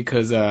think it's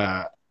because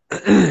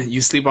you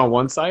sleep on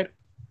one side.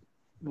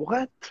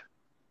 What?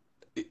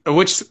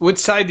 Which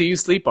side do you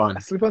sleep I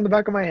on? sleep on the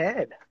back of my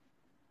head.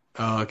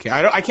 Oh, okay.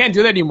 I can't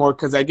do that anymore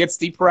because I get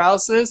sleep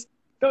paralysis,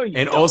 No, you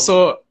and don't.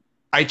 also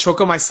I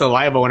choke on my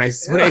saliva when I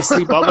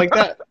sleep up like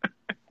that.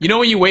 You know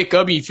when you wake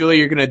up and you feel like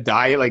you're gonna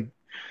die, like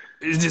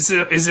is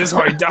this how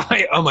I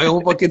die on my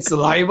own fucking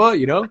saliva?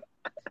 You know?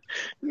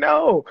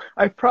 No,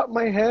 I prop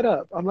my head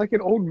up. I'm like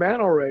an old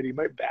man already.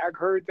 My back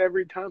hurts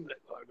every time. Like,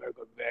 oh, I gotta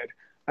go to bed.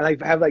 I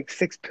like have like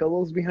 6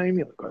 pillows behind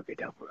me. Like, okay,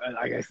 down.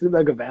 Like I sleep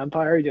like a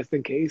vampire just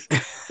in case.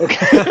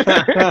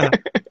 Okay.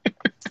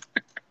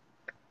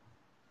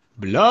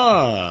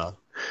 Blah.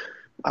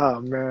 Oh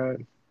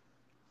man,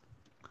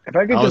 if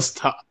I could I was just,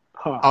 ta-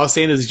 huh? I was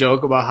saying this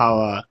joke about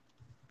how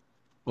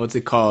what's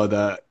it called?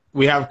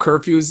 We have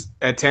curfews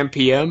at 10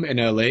 p.m. in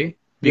LA Yeah,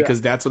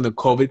 because that's when the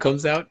COVID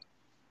comes out.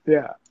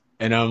 yeah.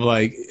 And I'm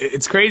like,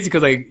 it's crazy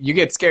because like you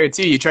get scared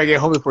too. You try to get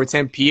home before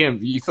 10 p.m.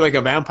 You feel like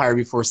a vampire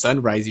before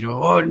sunrise. You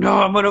know, oh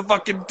no, I'm gonna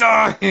fucking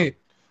die.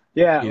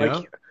 Yeah, You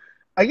know?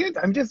 like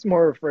I'm just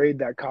more afraid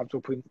that cops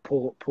will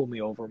pull me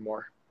over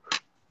more.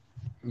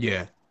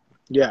 Yeah.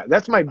 Yeah,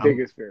 that's my I'm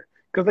biggest fear.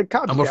 Because like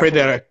cops I'm afraid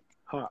definitely,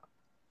 that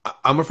huh?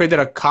 I'm afraid that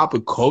a cop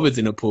with COVID's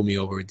gonna pull me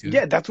over, dude.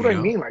 Yeah, that's what You I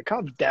know? mean. Like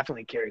cops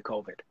definitely carry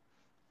COVID.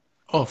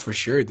 Oh, for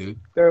sure, dude.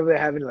 They're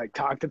having to like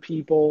talk to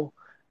people,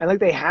 and like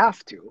they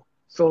have to.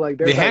 So like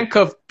They there's like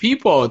handcuff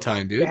people all the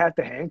time, they dude. have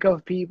to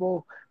handcuff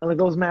people, and like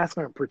those masks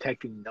aren't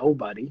protecting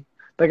nobody.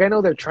 Like I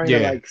know they're trying to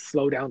Yeah. like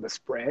slow down the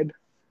spread,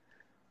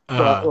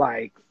 but Uh,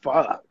 like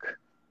fuck.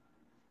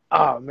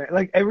 Oh man,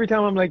 like every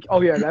time I'm like,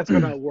 oh yeah, that's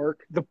gonna work.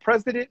 The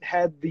president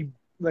had the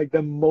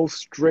most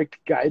strict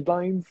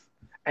guidelines,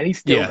 and he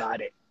still yeah.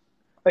 got it.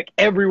 Like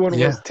everyone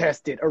Yeah. was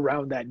tested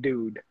around that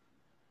dude,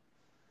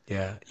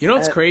 Yeah. You know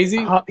what's and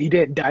crazy? he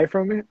didn't die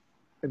from it.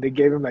 And they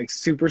gave him like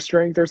super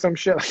strength or some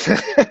shit.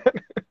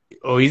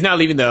 Oh, he's not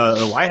leaving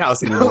the White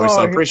House anymore, so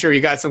Oh, I'm pretty sure he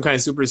got some kind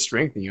of super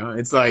strength, you know?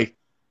 It's like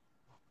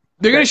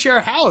they're gonna share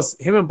a house,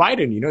 him and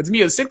Biden, you know? It's gonna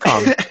be a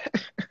sitcom.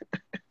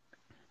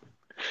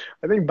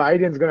 I think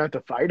Biden's gonna have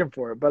to fight him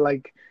for it, but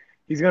like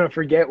he's gonna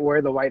forget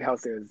where the White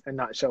House is and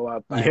not show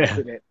up by Yeah.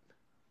 accident.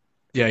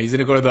 Yeah, he's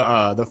gonna go to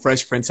the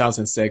Fresh Prince house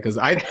instead. Because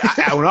I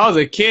when I was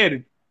a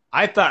kid,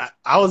 I thought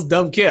I was a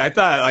dumb kid. I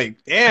thought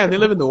like, damn, they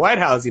live in the White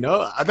House. You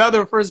know, I thought they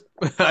were first.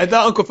 I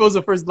thought Uncle Phil was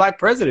the first black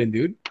president,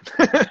 dude.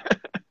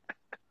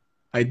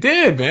 I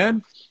did,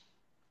 man.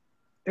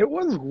 It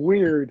was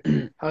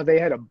weird how they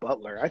had a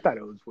butler. I thought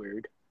it was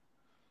weird.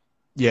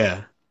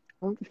 Yeah,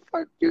 What the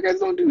fuck? You guys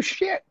don't do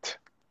shit.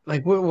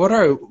 like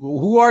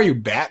who are you,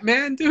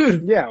 Batman,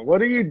 dude? Yeah,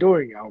 what are you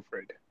doing,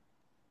 Alfred?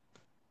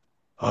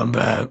 I'm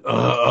Bat.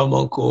 I'm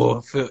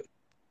Uncle Phil.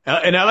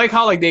 And I like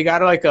how like they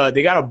got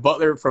a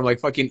butler from like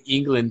fucking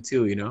England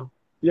too. You know?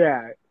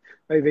 Yeah,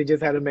 like they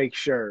just had to make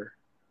sure.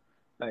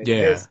 Like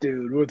Yeah. this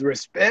dude, with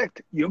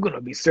respect, you're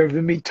gonna be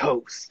serving me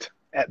toast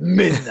at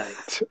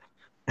midnight.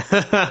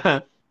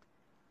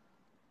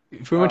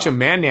 Pretty much a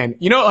man.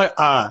 You know,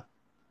 I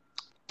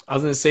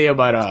was gonna say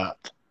about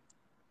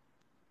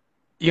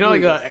you know,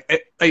 Who like is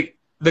it? like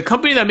the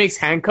company that makes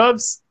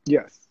handcuffs,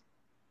 Yes.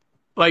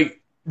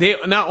 like they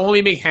not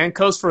only make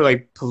handcuffs for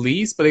like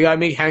police, but they gotta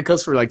make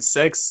handcuffs for like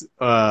sex,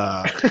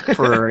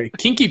 for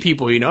kinky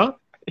people. You know?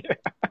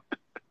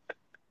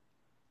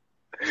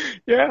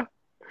 Yeah,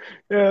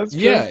 yeah, that's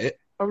Yeah. true.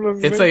 I'm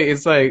It's listening.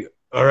 like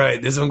all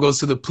right, this one goes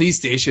to the police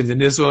stations, and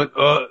this one,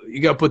 you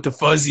gotta put the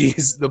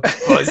fuzzies, the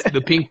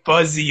pink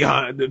fuzzy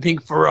on, the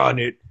pink fur on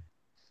it.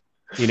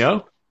 You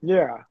know?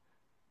 Yeah.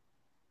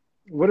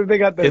 What if they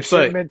got the It's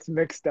like, shipments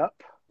mixed up?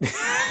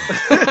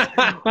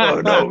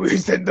 Oh no, we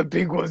sent the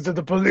pink ones to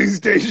the police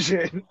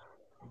station.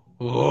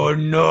 oh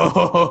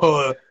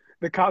no,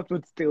 The cops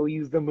would still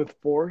use them with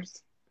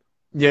force.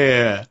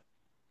 yeah.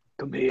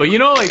 Come here. But you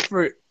know, like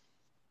for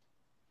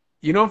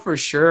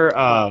sure,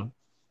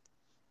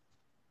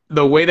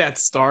 the way that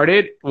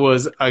started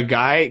was a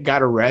guy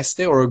got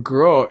arrested or a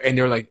girl, and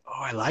they're like, "Oh,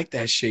 I like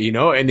that shit," you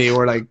know, and they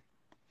were like,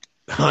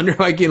 under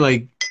like in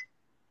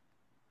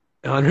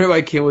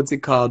what's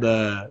it called,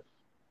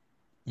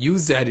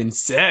 use that in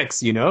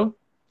sex, you know?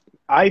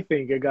 I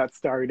think it got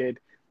started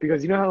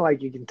because you know how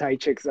like you can tie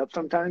chicks up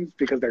sometimes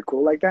because they're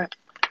cool like that?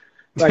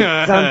 Like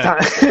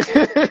sometimes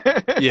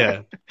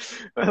Yeah,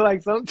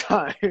 like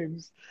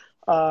sometimes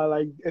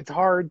like it's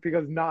hard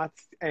because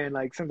knots and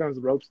like sometimes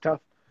rope's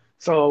tough.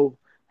 So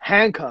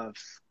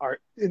handcuffs are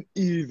an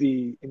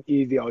easy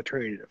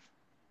alternative.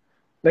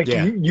 Like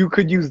yeah, you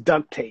could use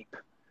duct tape,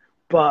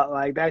 but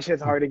like that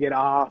shit's hard to get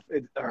off.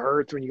 It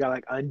hurts when you got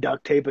like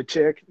unduct tape a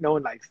chick. No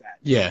one likes that.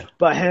 yeah,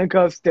 But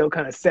handcuffs still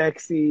kind of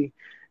sexy.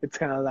 It's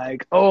kind of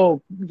like,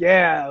 oh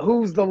yeah,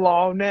 who's the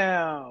law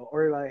now?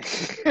 Or like,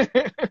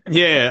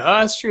 yeah. Oh,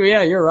 that's true.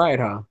 Yeah, you're right,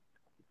 huh?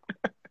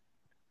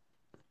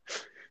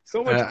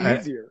 so much I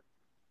easier.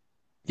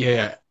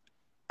 yeah.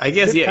 I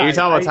guess Zip yeah. You're ties.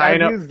 talking about I've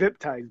tying up used zip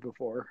ties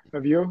before.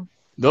 Have you?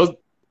 those.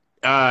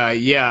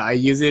 Yeah. I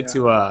use it Yeah.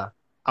 to on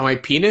my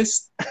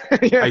penis.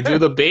 Yeah, I do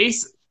the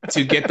base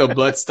to get the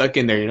blood stuck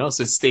in there, you know,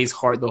 so it stays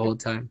hard the whole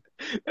time.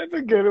 that's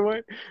a good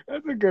way.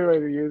 That's a good way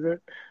to use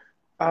it.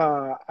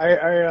 Uh, I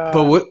I But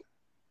uh what?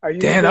 I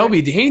used Damn, that would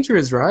it. be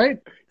dangerous, right?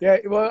 Yeah,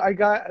 well, I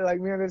got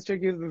like me and this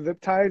chick used the zip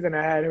ties, and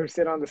I had her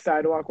sit on the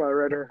sidewalk while I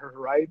read her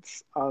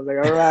rights. I was like,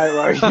 all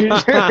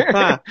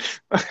right,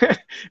 well,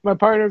 my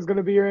partner's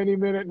gonna be here any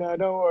minute now.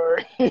 Don't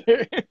worry.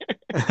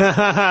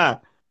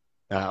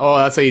 Oh,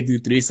 that's how you do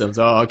threesomes.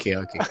 Oh, okay,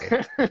 okay,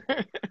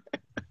 okay.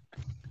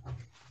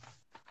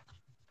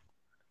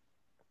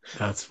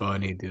 That's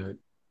funny, dude.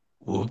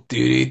 Whoop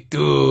diddy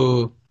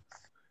doo.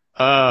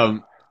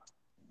 Um,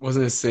 what was I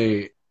gonna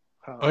say?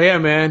 Oh Uh, yeah,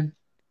 man.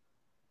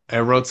 I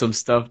wrote some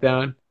stuff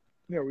down.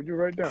 yeah, would you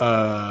write down? Uh,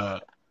 I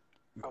want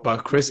a about piece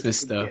of Christmas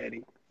stuff.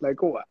 spaghetti.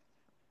 Like what?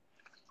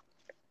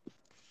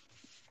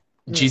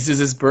 Mm.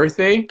 Jesus'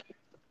 birthday.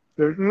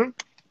 Mm-hmm.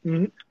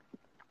 Mm-hmm.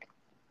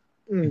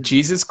 Mm-hmm.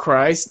 Jesus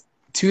Christ. Mm-hmm.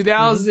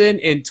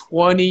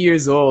 2020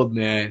 years old,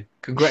 man.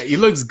 Congrats. He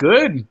looks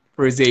good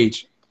for his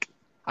age.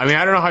 I mean,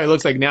 I don't know how he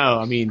looks like now.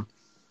 I mean,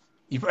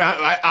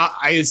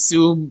 I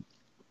assume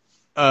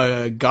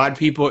God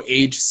people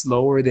age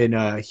slower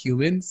than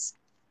humans.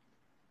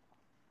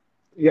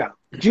 Yeah,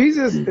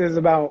 Jesus is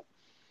about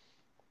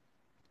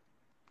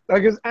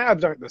like his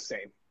abs aren't the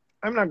same.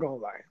 I'm not gonna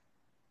lie.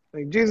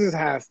 Like Jesus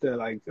has to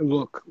like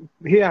look.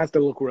 He has to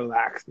look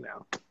relaxed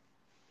now.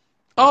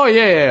 Oh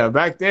yeah.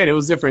 Back then it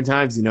was different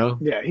times, you know.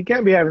 Yeah, he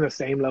can't be having the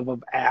same level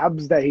of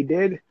abs that he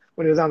did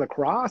when he was on the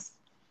cross.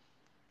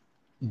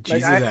 Like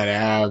Jesus I had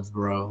abs,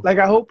 bro. like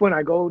I hope when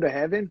I go to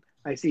heaven,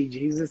 I see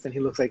Jesus and he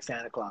looks like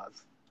Santa Claus.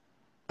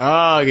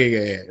 Oh, okay,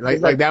 yeah. He's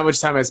Like like, that much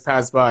time has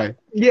passed by.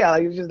 yeah,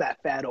 like he's just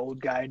that fat old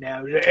guy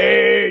now. He's like,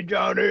 hey,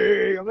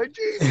 Johnny. I'm like,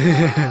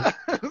 Jesus.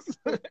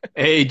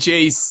 Hey,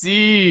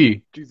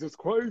 JC. Jesus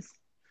Christ.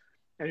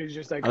 And he's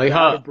just like I like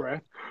out of how.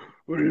 breath.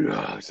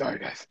 Sorry,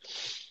 guys.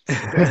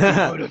 Best team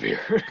out of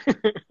here.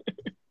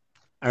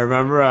 I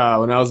remember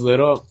when I was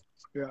little.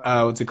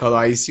 Yeah. What's it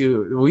called? We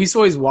used to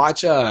always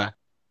watch like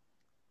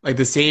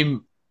the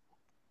same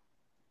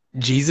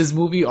Jesus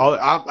movie.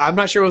 I'm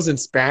not sure it was in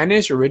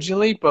Spanish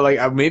originally, but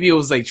like maybe it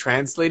was like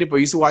translated. But I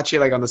used to watch it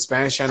like on the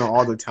Spanish channel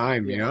all the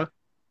time. You Yeah. know,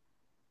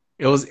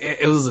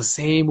 it was the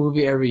same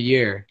movie every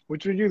year.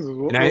 Which one Jesus? And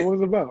What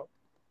was it about?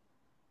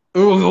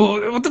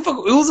 what the fuck?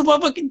 It was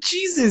about fucking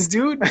Jesus,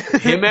 dude.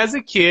 Him as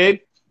a kid,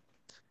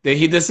 then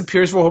he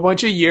disappears for a whole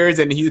bunch of years,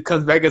 and he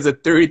comes back as a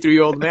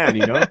 33-year-old man.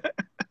 You know,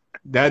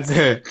 that's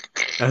it.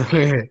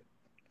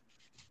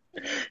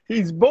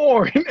 He's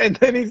born and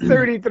then he's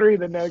 33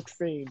 the next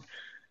scene.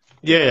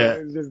 Yeah.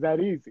 It's just that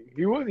easy.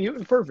 He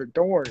was perfect.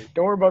 Don't worry.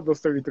 Don't worry about those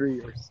 33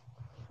 years.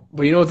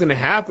 But you know what's gonna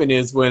happen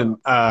is when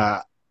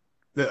there's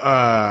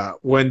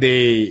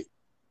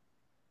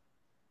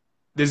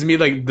gonna be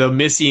like the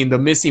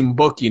missing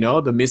book, you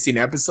know, the missing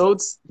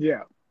episodes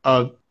Yeah.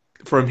 of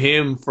from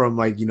him from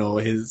like, you know,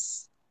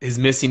 his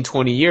missing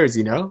 20 years,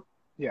 you know?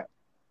 Yeah.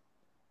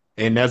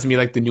 and that's me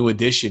like the new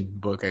edition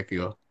book. I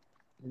feel.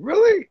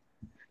 Really?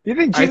 You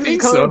think I Jesus is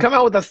think going to so. come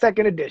out with a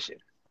second edition?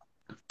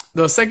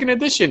 The second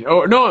edition.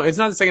 Oh no, it's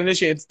not the second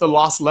edition. It's the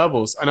Lost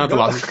Levels. Not the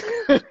Lost.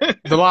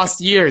 The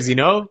Lost Years. You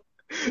know,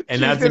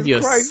 and that's gonna Jesus be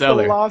a Christ, the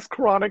seller. Lost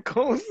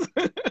Chronicles.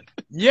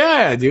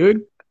 Yeah,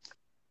 dude.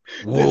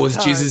 What This was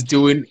Jesus time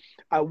doing?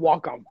 I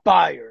walk on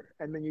fire,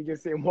 and then you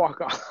just say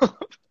walk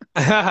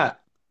off.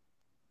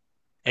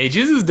 Hey,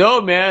 Jesus is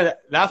dope, man.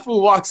 That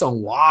fool walks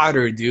on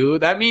water,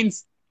 dude. That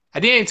means I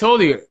think I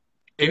told you,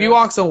 if he Yeah.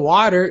 walks on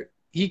water,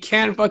 he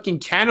can't fucking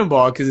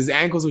cannonball because his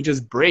ankles would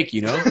just break,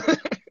 you know?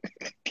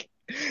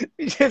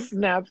 He just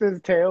snaps his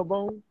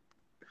tailbone.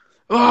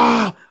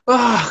 Ah,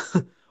 ah,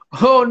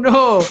 oh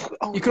no!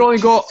 Oh, You can only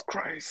go. Jesus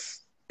Christ.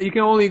 You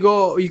can only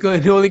go. You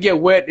can only get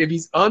wet if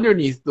he's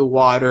underneath the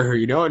water,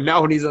 you know. And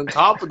now when he's on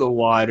top of the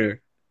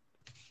water,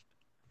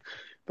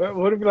 But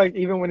what if, like,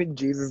 even when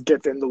Jesus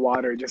gets in the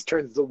water, it just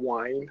turns to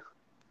wine?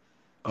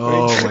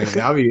 oh my,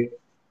 that'd be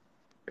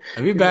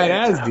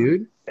badass,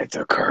 dude. It's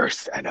a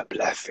curse and a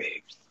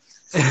blessing.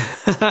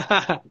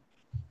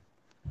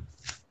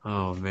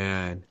 Oh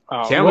man,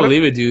 Oh, can't what if-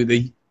 believe it,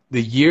 dude.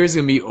 The year's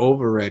gonna be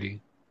over already.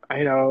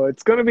 I know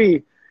it's gonna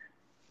be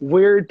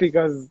weird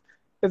because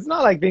it's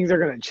not like things are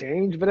gonna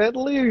change, but at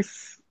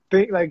least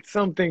like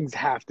some things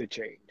have to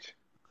change.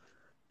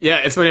 Yeah,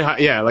 it's funny how,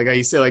 yeah, like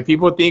I said, like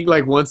people think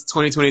like once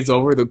 2020 is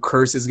over, the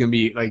curse is gonna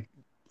be like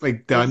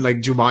done, like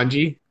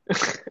Jumanji.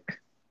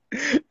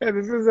 And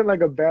this isn't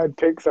like a bad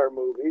Pixar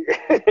movie.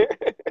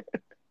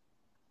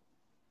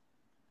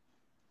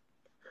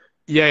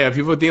 Yeah, yeah.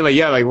 People think like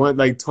yeah, like what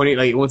like 20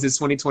 like once it's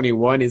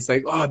 2021, it's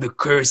like oh the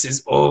curse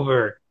is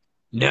over.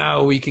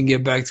 Now we can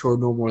get back to our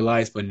normal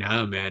lives. But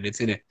nah, man, it's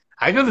in it.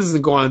 I feel this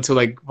isn't going on until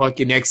like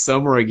fucking next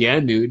summer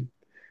again, dude.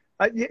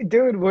 Yeah,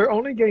 dude, we're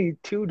only getting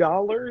 $2.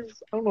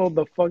 I don't know what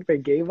the fuck they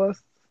gave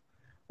us.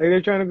 Like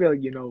they're trying to be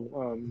like,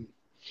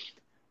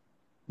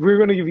 we're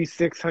gonna give you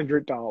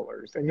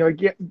 $600, and you're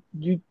like, yeah,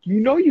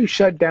 you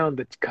shut down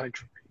the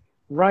country,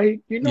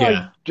 right?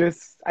 Yeah.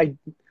 I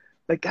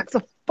like that's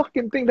a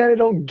fucking thing that I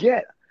don't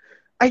get.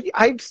 I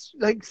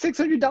like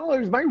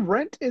 $600. My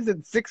rent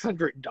isn't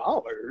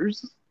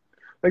 $600.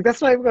 Like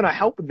that's not even gonna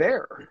help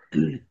there.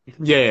 Yeah,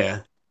 yeah.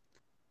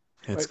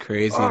 That's Like,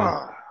 crazy.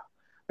 Man.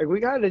 like we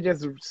gotta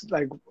just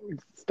like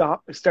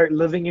start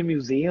living in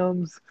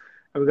museums,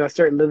 and we gotta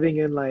start living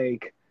in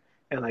like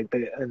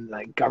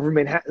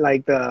government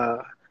like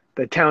the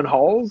town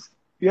halls.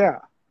 Yeah,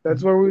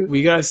 that's where we.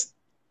 We gotta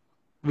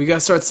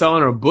start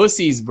selling our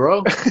bussies,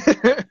 bro.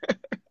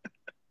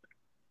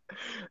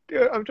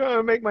 Dude, I'm trying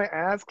to make my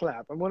ass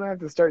clap. I'm gonna have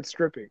to start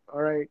stripping.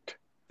 All right,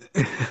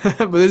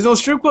 But there's no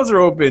strip clubs are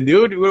open,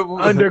 dude.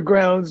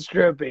 underground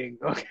stripping.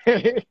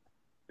 Okay.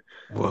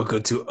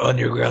 Welcome to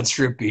underground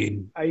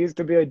stripping. I used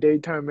to be a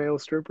daytime male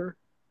stripper.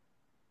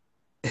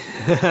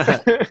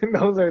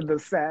 Those are the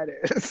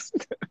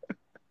saddest.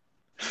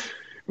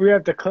 We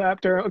have to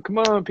clap their own. Come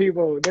on,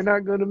 people. They're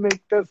not going to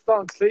make the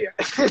song. See ya.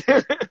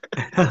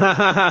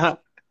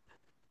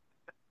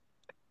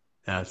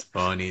 That's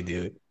funny,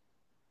 dude.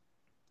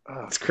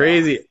 Oh, It's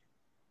crazy.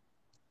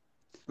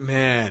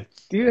 Man.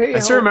 do you hate I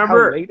still how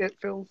remember late it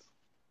feels?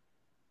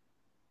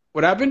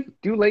 what happened?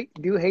 Do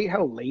you hate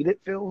how late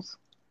it feels?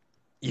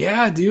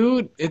 Yeah,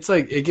 dude. It's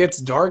like it gets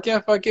dark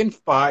at fucking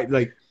 5.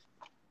 Like,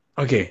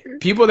 okay,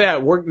 people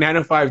that work 9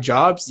 to 5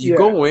 jobs, you Yeah.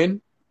 go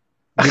in,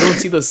 you don't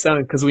see the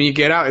sun because when you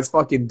get out, it's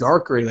fucking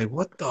darker. You're like,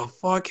 what the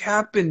fuck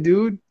happened,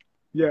 dude?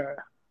 Yeah.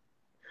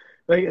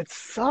 Like, it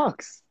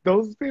sucks.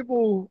 Those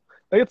people,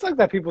 like, it sucks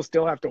that people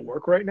still have to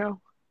work right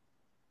now.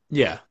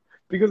 Yeah.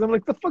 Because I'm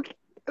like, the fuck?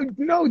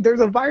 No,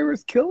 there's a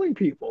virus killing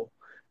people.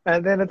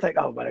 And then it's like,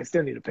 oh, but I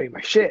still need to pay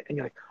my shit. And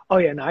you're like, oh,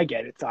 yeah, no, I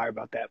get it. Sorry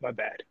about that. My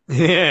bad.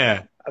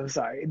 Yeah. I'm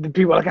sorry. The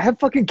people are like, I have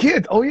fucking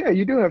kids. Oh, yeah,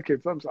 you do have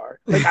kids. I'm sorry.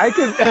 Like, I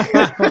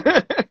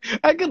could,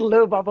 I could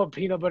live off of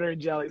peanut butter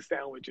and jelly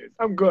sandwiches.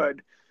 I'm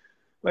good.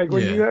 Like,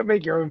 when Yeah. you have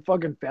make your own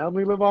fucking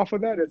family live off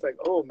of that, it's like,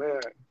 oh,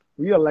 man,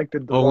 we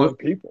elected the Oh, wrong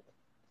people.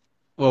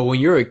 Well, when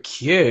you're a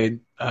kid,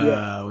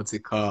 Yeah. what's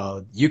it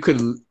called?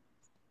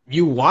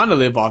 You want to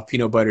live off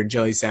peanut butter and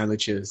jelly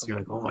sandwiches. You're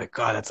like, oh my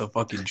God, that's a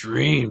fucking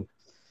dream.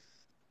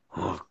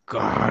 Oh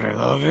God, I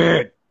love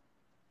it.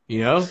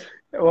 You know?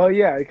 Well,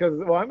 yeah, because,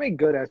 well, I make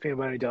good ass peanut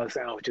butter and jelly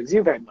sandwiches.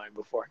 You've had mine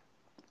before.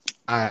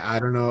 I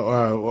don't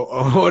know.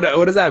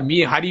 What does that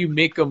mean? How do you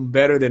make them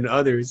better than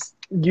others?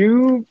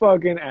 You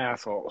fucking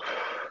asshole.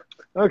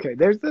 Okay,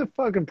 there's the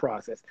fucking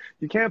process.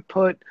 You can't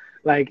put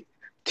like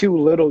too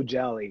little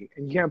jelly,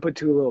 and you can't put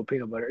too little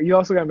peanut butter. You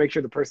also gotta make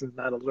sure the person's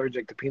not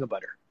allergic to peanut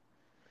butter.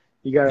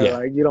 You gotta Yeah.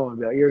 like, you don't want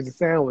to be like, here's a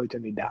sandwich,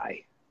 and they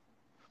die.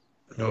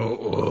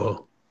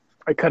 Oh,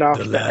 I cut off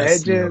The the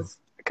last edges.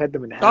 I cut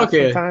them in half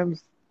Okay.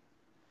 sometimes.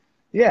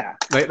 Yeah,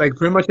 like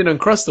pretty much an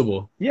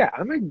Uncrustable. yeah,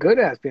 I make good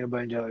ass peanut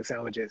butter and jelly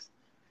sandwiches.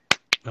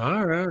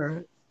 All right, all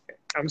right.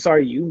 I'm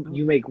sorry, you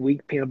make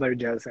weak peanut butter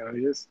and jelly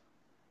sandwiches.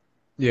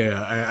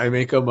 Yeah, I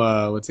make them.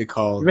 What's it You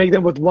called? make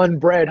them with one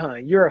bread, huh?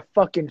 You're a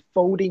fucking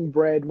folding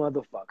bread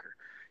motherfucker.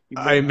 You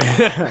I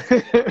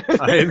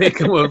make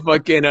them with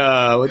fucking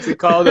what's it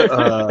called?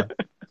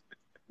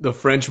 the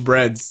French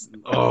breads.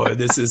 Oh,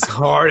 this is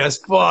hard as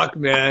fuck,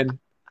 man.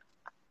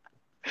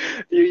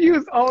 You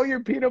use all your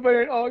peanut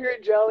butter and all your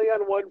jelly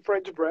on one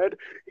French bread.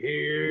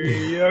 Here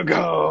you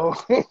go.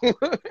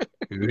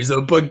 Here's a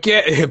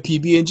baguette,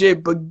 PB&J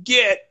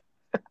baguette.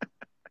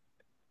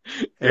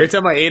 Every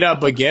time I ate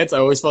out baguettes, I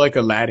always felt like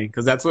Aladdin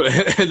because that's what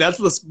that's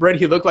the bread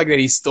he looked like that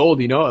he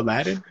stole. You know,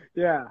 Aladdin.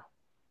 Yeah.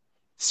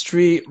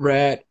 Street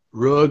rat,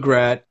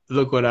 rugrat.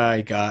 Look what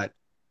I got.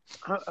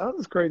 That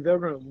was crazy. They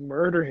were going to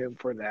murder him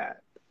for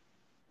that.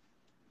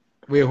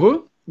 Wait,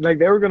 who? Like,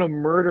 they were going to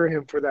murder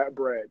him for that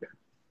bread.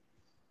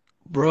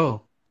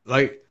 Bro,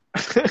 like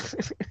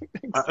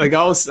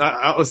I was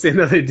saying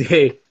the other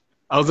day,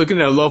 I was looking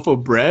at a loaf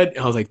of bread and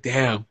I was like,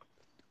 damn,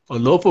 a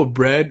loaf of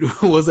bread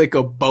was like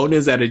a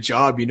bonus at a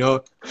job, you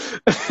know?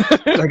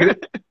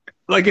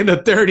 like in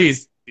the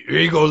 30s. Here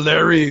you go,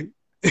 Larry.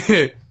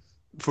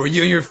 For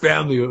you and your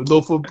family, a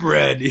loaf of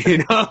bread,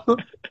 you know?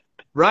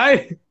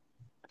 Right?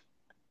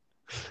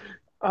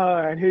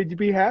 And he'd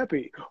be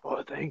happy.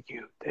 Oh, thank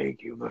you.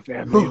 Thank you, my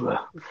family.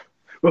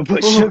 We'll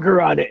put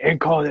sugar on it and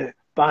call it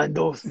pan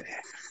dulce.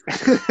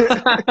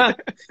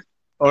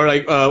 Or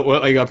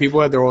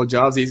people at their old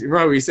jobs.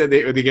 Remember we said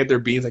they get their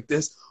beans like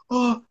this.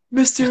 Oh,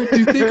 Mister, do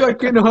you think I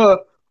can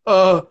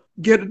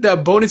get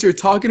that bonus you're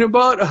talking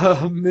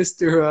about,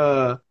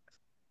 Mister?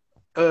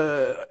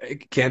 I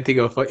can't think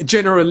of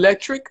General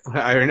Electric.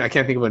 I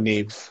can't think of a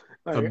name,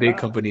 a big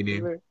company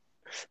name.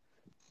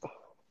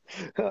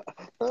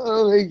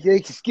 Oh,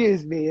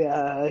 excuse me,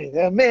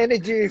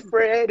 Manager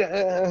Fred.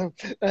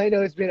 I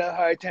know it's been a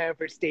hard time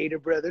for Stater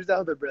Brothers.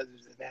 All the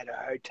brothers have had a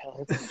hard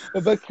time.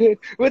 But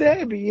would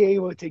I be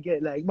able to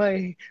get like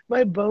my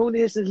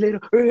bonus a little?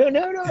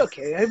 No,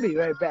 okay, I'll be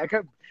right back.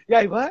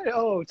 Yeah, what?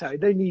 Oh, sorry,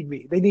 they need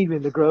me. They need me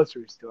in the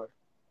grocery store.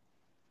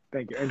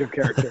 Thank you. End of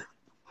character.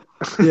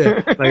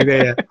 Yeah, like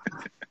that. Yeah.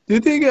 Do you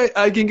think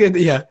I can get?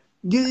 Yeah.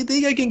 Do you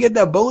think I can get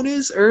that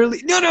bonus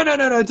early? No,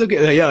 it's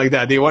okay. Yeah, like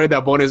that. They wanted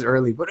that bonus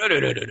early, but no.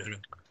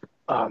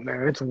 Oh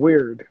man, it's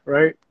weird,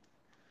 right?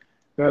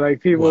 That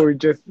like people were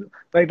just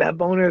like that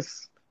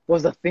bonus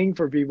was a thing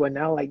for people, and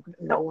now like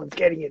no one's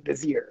getting it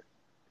this year.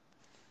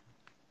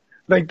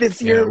 Like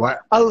this year,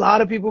 a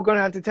lot of people are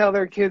gonna have to tell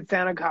their kids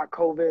Santa got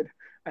COVID,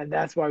 and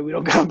that's why we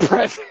don't got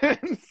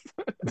presents.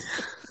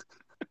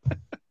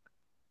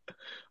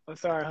 I'm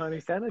sorry, honey,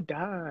 Santa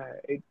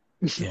died.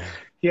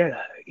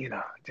 Yeah,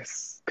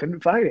 just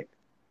couldn't fight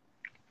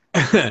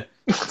it.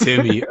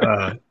 Timmy,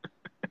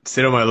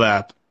 sit on my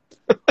lap.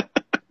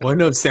 One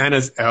of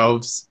Santa's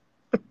elves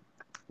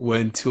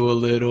went to a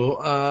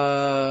little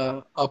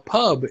a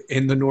pub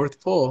in the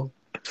North Pole.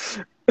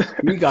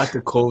 He got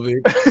the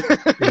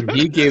COVID, and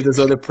he gave this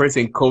other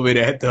person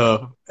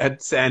COVID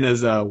at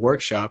Santa's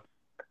workshop,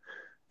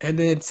 and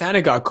then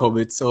Santa got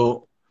COVID.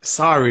 So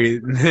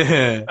sorry.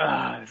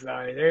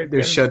 Sorry.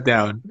 They're shut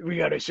down. We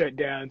got to shut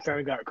down.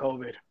 Santa got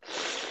COVID.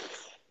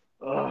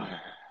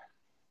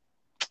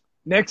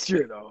 Next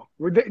year, though,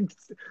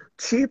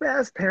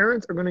 cheap-ass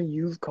parents are going to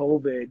use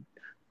COVID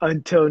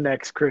until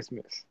next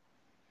Christmas.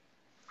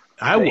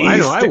 I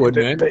would,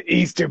 man. The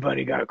Easter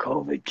Bunny got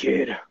COVID,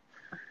 kid.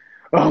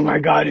 Oh, my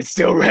God. It's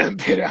still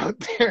rampant out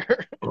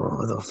there.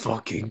 Oh, the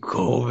fucking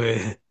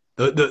COVID.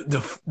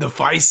 The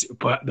Pfizer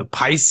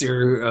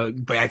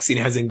vaccine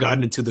hasn't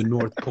gotten into the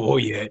North Pole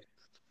yet.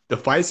 The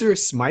Pfizer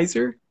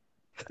Smizer?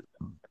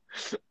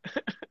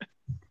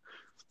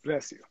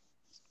 Bless you.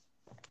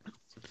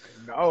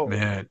 No.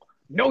 Man.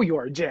 No, you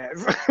are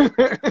Jazz.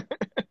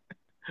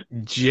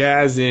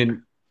 Jazz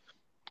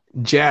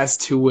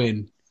to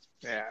win.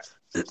 Yeah.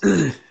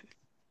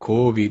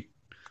 COVID.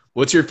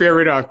 What's your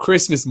favorite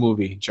Christmas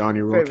movie,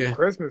 Johnny Roque? Favorite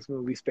Christmas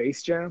movie,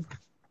 Space Jam.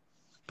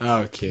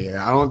 Okay,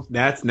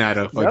 that's not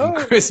a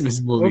fucking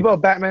Christmas movie. What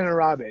about Batman and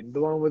Robin, the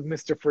one with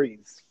Mr.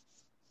 Freeze?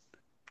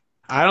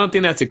 I don't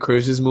think that's a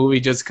Christmas movie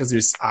just because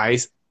there's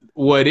ice.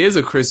 What is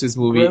a Christmas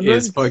movie Gremlins?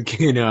 Is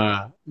fucking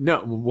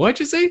no. What'd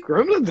you say?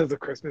 Gremlins is a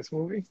Christmas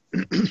movie.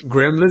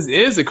 Gremlins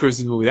is a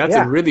Christmas movie. That's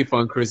a really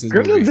fun Christmas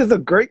movie. Gremlins is a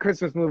great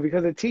Christmas movie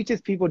because it teaches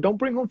people don't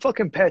bring home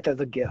fucking pets as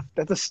a gift.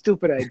 That's a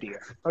stupid idea.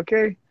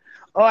 Okay.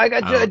 Oh, I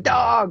got you a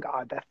dog.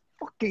 Oh, that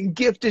fucking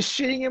gift is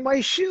shitting in my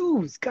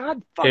shoes.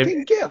 God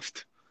fucking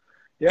gift.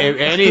 Yeah. If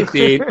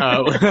anything,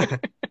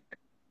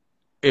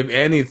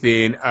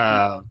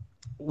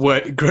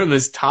 what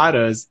Gremlins taught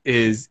us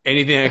is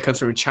anything that comes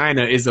from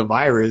China is a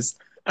virus.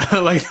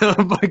 Like the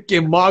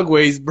fucking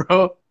Mogways,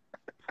 bro.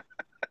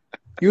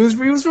 He was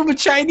from a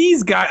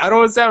Chinese guy. I don't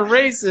want to sound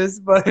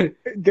racist, but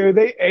dude,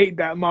 they ate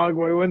that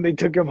Mogwai when they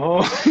took him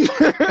home.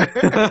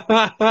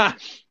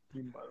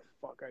 You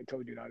motherfucker! I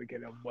told you not to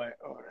get him wet.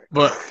 All right.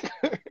 But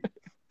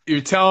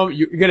you're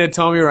gonna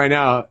tell me right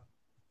now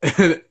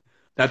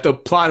that the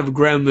plot of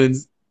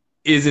Gremlins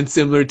isn't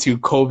similar to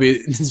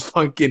COVID. It's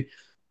fucking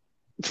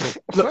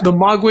the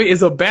Mogwai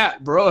is a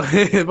bat, bro.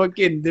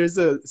 Fucking, there's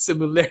a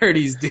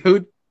similarities,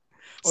 dude.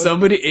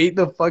 Somebody ate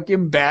the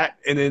fucking bat,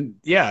 and then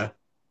Dude,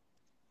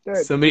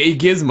 somebody ate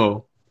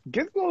Gizmo.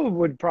 Gizmo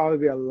would probably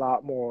be a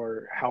lot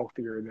more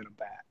healthier than a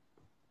bat.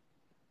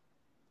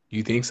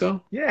 You think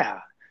so? Yeah.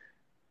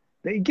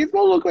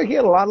 Gizmo looked like he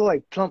had a lot of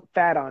like plump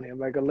fat on him,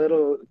 like a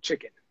little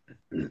chicken.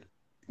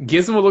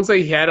 Gizmo looks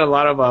like he had a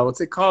lot of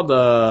what's it called?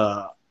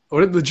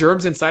 What are the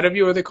germs inside of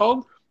you? What are they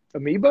called?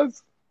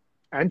 Amoebas?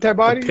 A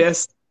Antibodies?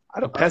 pest? I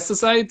A don't.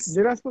 pesticides?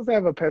 You're not supposed to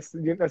have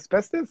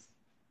asbestos.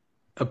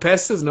 A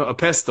pestis? No, a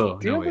pesto.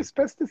 Do you No have way.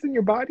 asbestos in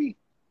your body?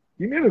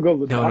 You need to go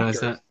to the No, no, it's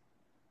doctor. not.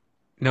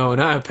 No,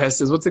 not a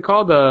pestis. What's it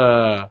called?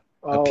 A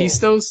Oh,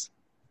 pistos?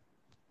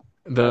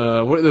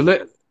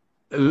 The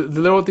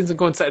little things that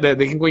go inside that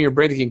they can go in your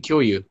brain. They can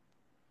kill you.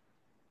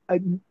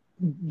 I,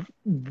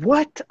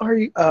 what are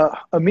you?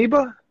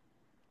 Amoeba?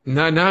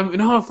 No, no,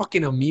 no,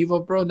 fucking amoeba,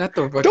 bro. Not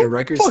the fucking Don't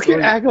record fucking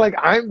store. act like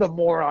I'm the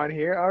moron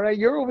here. All right,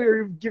 you're over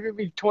here giving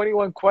me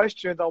 21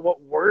 questions on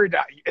what word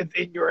is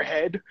in your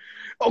head.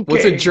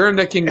 What's a Okay, germ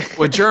that can?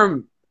 What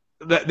germ?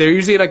 That they're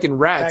usually like in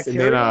rats, and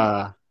then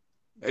bacteria.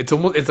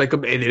 it's like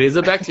it is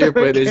a bacteria,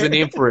 but there's a Okay,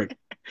 name for it.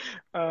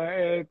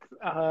 it's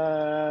Come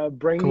on,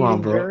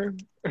 brain-eating bro. germ.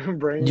 You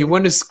Brain.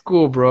 went to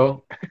school,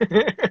 bro.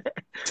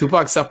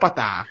 Tupac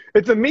Zapata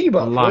It's amoeba,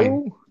 online.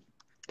 fool.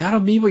 Not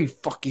amoeba, you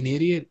fucking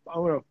idiot.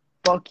 I'm gonna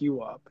fuck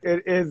you up.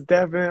 It is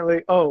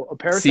definitely. Oh, a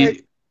parasite.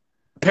 See,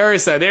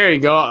 parasite. There you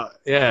go.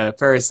 Yeah,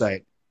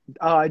 parasite.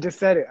 Oh, I just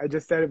said it. I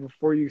just said it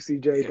before you,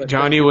 CJ. But thank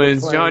Johnny you for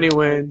wins. playing. Johnny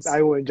wins.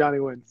 I win. Johnny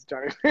wins.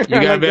 Johnny. You I got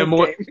like this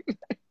Venmo. game.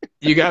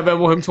 You got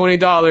Venmo him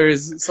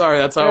 $20. Sorry,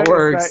 that's how it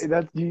works.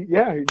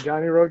 Yeah.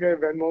 Johnny Roca,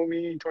 Venmo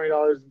me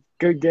 $20.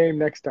 Good game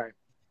next time.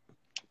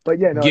 But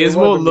yeah, no, it was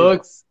Gizmo amoeba.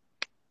 looks.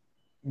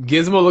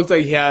 Gizmo looks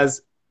like he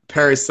has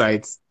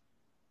parasites.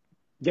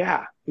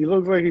 Yeah, he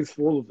looks like he's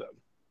full of them.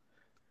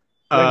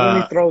 Like when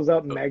he Uh, throws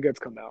up, maggots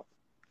come out.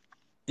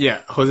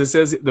 yeah. Jose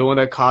says the one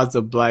that caused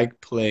the Black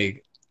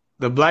Plague.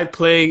 The Black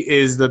Plague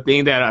is the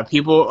thing that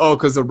people. Oh,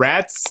 because the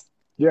rats.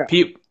 Yeah.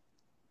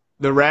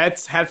 The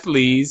rats had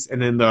fleas,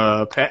 and then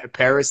the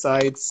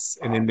parasites,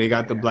 and then they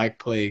got the Man. Black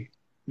Plague.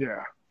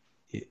 Yeah.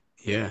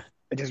 Yeah.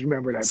 I just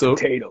remembered that So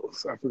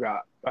potatoes. I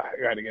forgot. I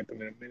gotta get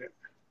them in a minute.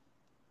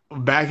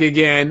 back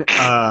again.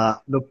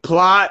 The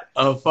plot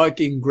of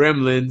fucking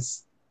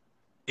Gremlins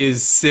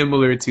is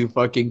similar to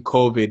fucking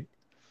COVID.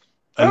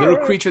 A All little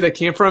right. creature that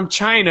came from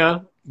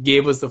China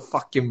gave us the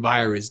fucking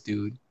virus,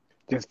 dude.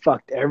 Just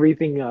fucked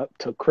everything up,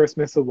 took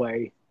Christmas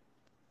away.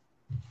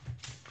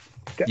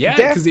 Yeah,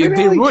 Death because they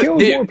really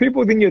kills ruined more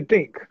people than you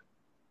think.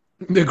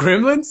 the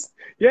Gremlins.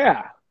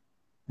 Yeah.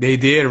 They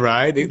did,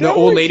 right? The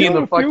Definitely old lady in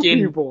killed the a few fucking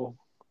people.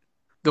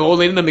 the old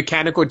lady in the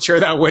mechanical chair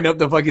that went up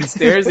the fucking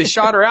stairs. They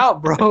shot her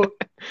out, bro.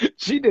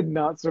 She did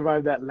not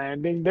survive that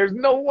landing. There's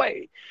no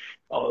way.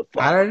 Oh,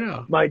 I fuck. don't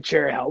know. My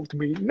chair helped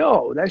me.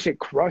 No, that shit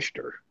crushed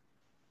her.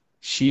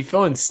 She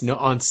fell in snow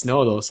on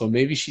snow though, so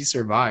maybe she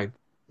survived.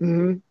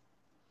 Hmm.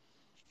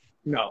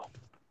 No.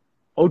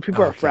 Old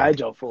people are Okay.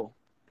 fragile, fool.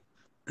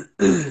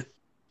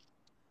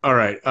 All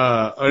right.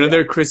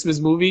 Another Christmas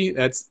movie.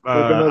 That's What's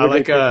another I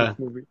like good Christmas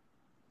movie?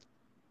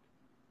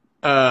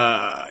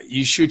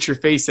 You shoot your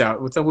face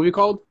out. What's that movie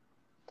called?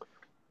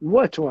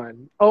 Which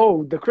one?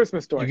 Oh, The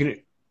Christmas You're Story. gonna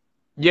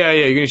Yeah,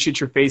 you're gonna shoot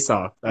your face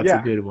off. That's a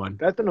Yeah. good one.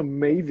 That's an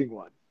amazing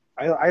one.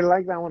 I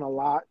like that one a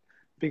lot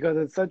because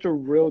it's such a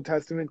real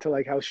testament to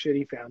like how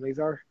shitty families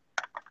are.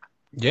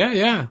 Yeah,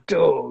 yeah.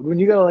 Dude, when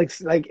you gotta like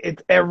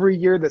it's every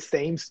year the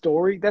same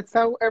story. That's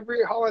how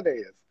every holiday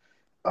is.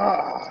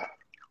 Ah,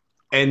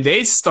 And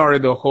they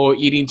started the whole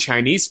eating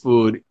Chinese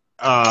food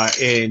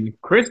in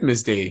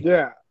Christmas Day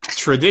yeah,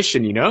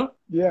 tradition, you know?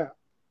 yeah.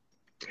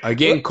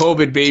 Again,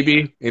 COVID,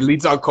 baby. It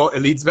leads back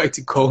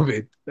to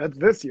COVID. That's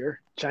this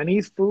year.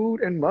 Chinese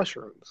food and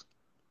mushrooms.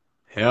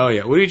 Hell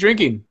yeah. What are you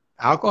drinking?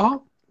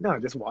 Alcohol? No,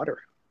 just water.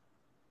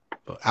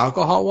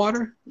 Alcohol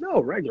water?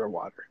 No, regular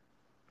water.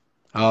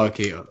 Oh,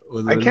 okay.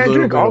 With a I can't little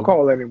drink bit of-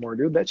 alcohol anymore,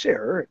 dude. That shit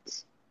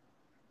hurts.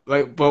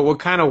 Like, but what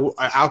kind of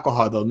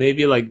alcohol though?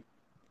 Maybe like,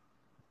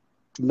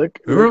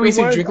 remember we used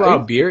to Liquor-wise, drink a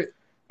lot of beer?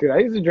 Dude, I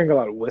used to drink a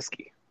lot of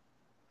whiskey.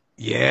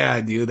 Yeah,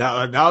 dude.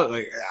 That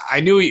like I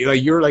knew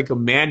like you were like a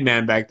man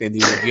back then,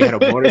 dude. Like, you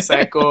had a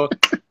motorcycle,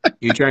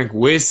 you drank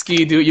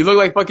whiskey, dude. You look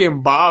like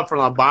fucking Bob from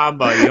La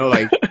Bamba, you know,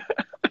 like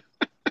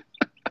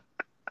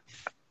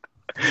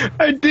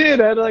I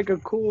did. I had like a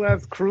cool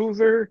ass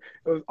cruiser.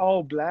 It was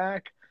all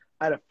black.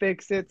 I had to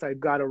fix it. So I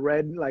got a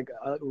red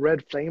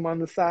flame on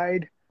the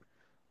side.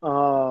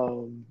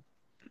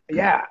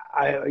 Yeah,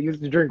 I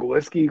used to drink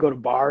whiskey, go to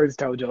bars,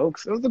 tell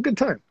jokes. It was a good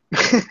time.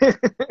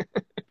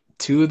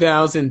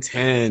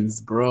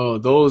 2010s, bro.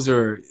 Those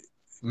are,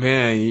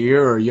 man,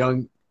 you're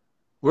young.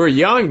 We're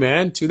young,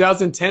 man.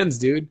 2010s,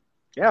 dude.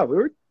 Yeah, we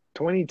were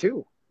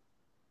 22.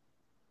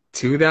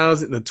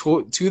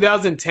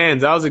 2010s.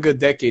 That was a good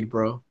decade,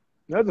 bro.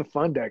 That was a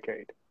fun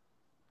decade.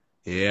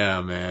 Yeah,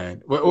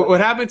 man.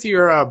 What happened to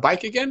your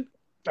bike again?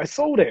 I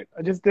sold it.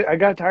 I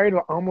got tired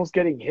of almost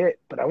getting hit,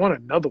 but I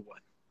want another one.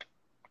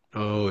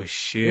 Oh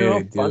shit, You know how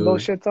dude. fun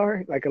those shits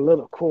are? Like a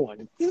little cool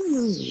one.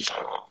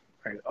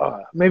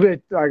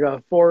 Maybe like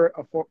a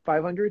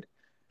 500,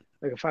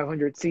 like a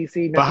 500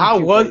 cc. But how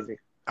was?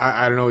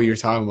 I don't know what you're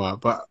talking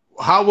about. But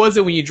how was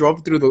it when you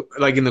drove through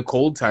in the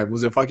cold time?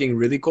 Was it fucking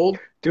really cold?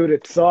 Dude,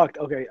 it sucked.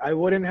 Okay, I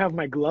wouldn't have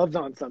my gloves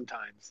on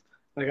sometimes.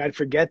 Like I'd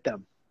forget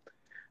them.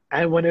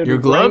 And when it Your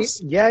would rain,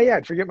 gloves? yeah,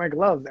 I'd forget my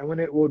gloves. And when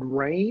it would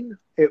rain,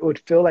 it would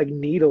feel like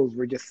needles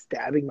were just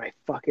stabbing my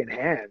fucking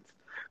hands.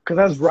 Because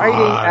I was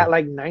riding at Fuck.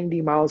 like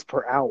 90 miles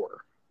per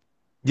hour.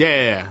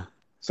 Yeah.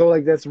 So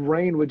like this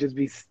rain would just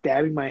be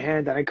stabbing my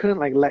hand and I couldn't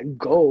like let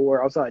go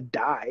or else I'd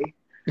die.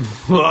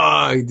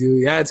 Fuck,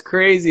 dude. Yeah, it's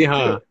crazy,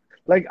 huh?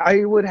 Like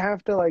I would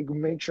have to like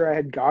make sure I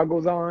had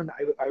goggles on.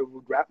 I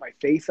would wrap my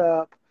face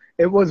up.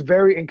 It was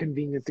very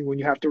inconveniencing when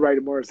you have to ride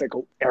a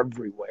motorcycle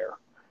everywhere.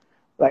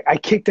 Like I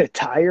kicked a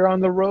tire on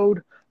the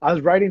road. I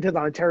was riding to the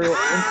Ontario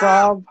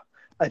Improv.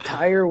 A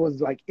tire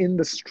was like in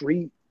the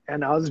street,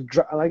 and I was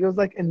like it was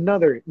like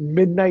another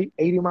midnight,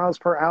 80 miles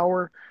per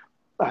hour.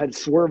 I had to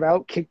swerve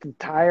out, kicked the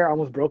tire,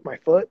 almost broke my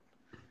foot.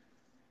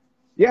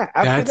 Yeah,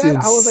 after That's that,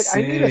 I was like,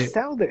 I need to insane.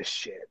 sell this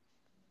shit.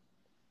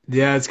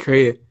 Yeah, it's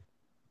crazy.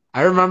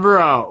 I remember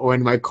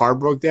when my car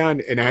broke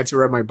down and I had to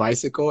ride my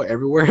bicycle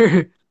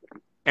everywhere.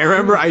 I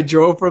remember Hmm, I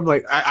drove from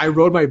like I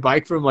rode my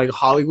bike from like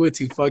Hollywood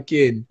to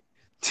fucking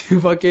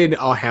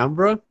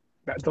Alhambra.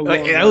 that's a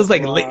Like long it ass was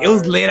like it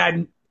was ride. late at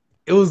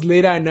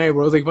night,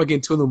 bro. It was like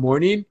fucking 2 in the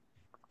morning,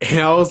 and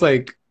I was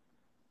like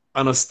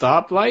on a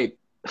stoplight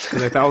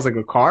because I thought it was like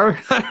a car.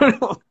 I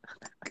don't know.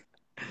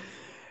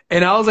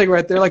 And I was like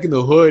right there, like in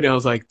the hood, and I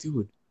was like,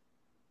 dude,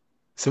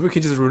 someone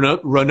can just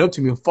run up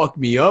to me and fuck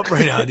me up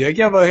right now, dude.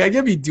 I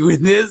can't be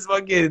doing this,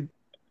 fucking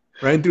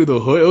running through the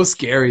hood. It was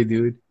scary,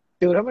 dude.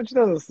 Dude, how much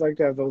does it suck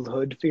to have those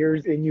hood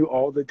fears in you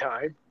all the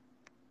time?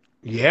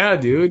 Yeah,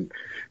 dude.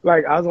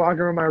 Like I was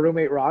walking with my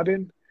roommate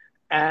Robin,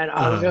 and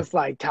I was Uh, just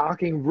like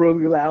talking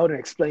really loud and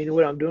explaining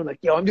what I'm doing. Like,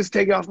 yo, I'm just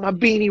taking off my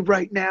beanie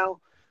right now.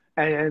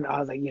 And I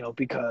was like,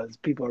 because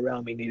people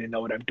around me need to know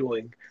what I'm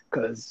doing.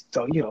 Because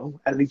so,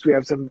 at least we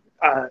have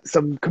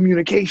some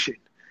communication.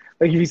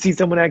 Like if you see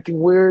someone acting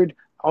weird,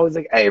 I was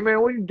like, hey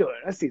man, what are you doing?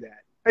 I see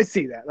that. I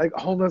see that. Like a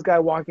homeless guy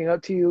walking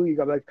up to you, you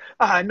gotta be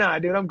like, nah,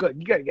 dude, I'm good.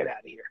 You gotta get out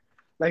of here.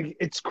 Like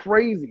it's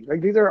crazy.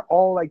 Like these are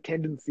all like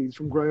tendencies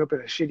from growing up in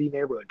a shitty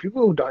neighborhood.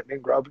 People who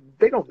didn't grow up,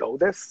 they don't know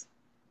this.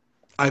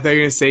 I thought you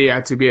were gonna say you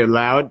have to be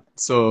loud,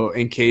 so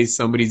in case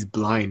somebody's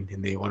blind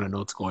and they want to know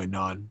what's going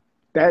on,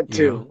 That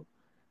you know? too.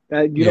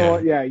 That you know Yeah.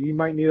 what? Yeah, you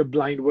might need a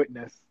blind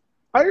witness.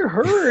 I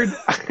heard.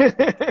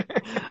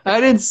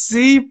 I didn't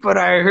see, but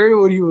I heard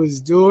what he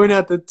was doing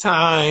at the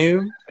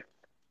time.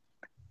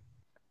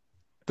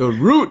 The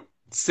Root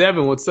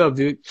 7, what's up,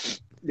 dude?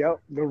 Yep,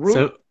 the root.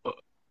 So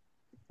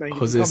Thank you for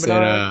Jose coming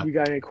said, on. You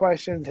got any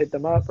questions? Hit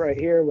them up right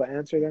here. We'll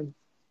answer them.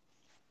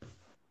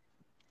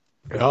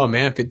 oh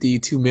man,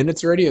 52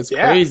 minutes already? It's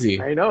Yeah,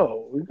 crazy. I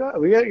know. We got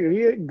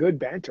good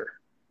banter.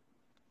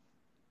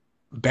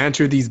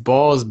 Banter these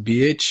balls,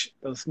 bitch.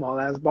 Those small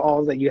ass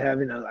balls that you have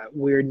in a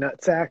weird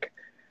nut sack.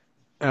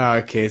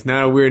 Okay, it's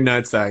not a weird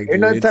nutsack, Your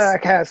dude. nut It's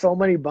sack has so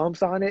many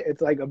bumps on it.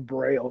 It's like a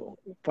braille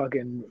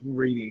fucking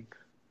reading.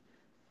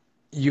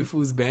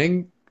 Yufu's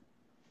Bang,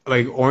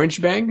 like Orange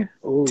Bang?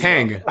 Ooh,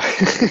 Tang.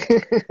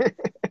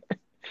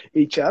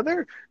 each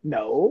other?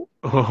 No.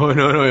 Oh,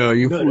 no, No, no,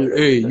 Yufu. no, no,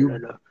 Hey, no, no, you.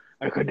 no.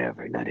 I could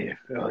never. Not here.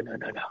 Oh, no,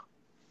 no, no.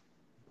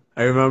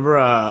 I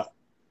remember,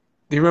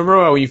 do you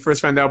remember when you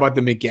first found out about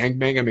the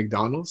McGangbang at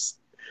McDonald's?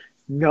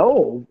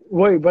 No.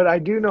 Wait, but I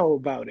do know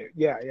about it.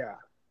 Yeah, yeah.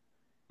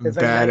 It's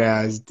like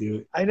Badass,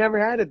 dude. I never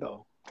had it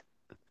though.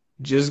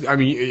 I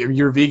mean,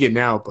 you're vegan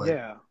now, but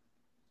Yeah.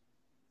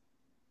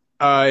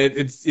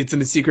 it's in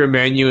the secret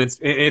menu. It's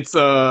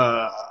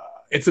a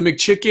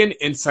McChicken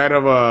inside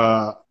of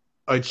a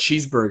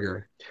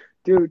cheeseburger.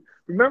 Dude,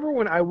 remember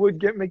when I would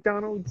get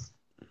McDonald's?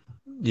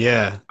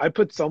 Yeah, I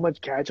put so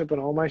much ketchup in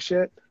all my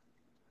shit.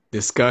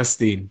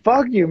 disgusting.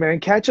 Fuck you, man.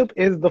 Ketchup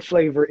is the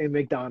flavor in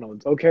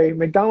McDonald's, okay?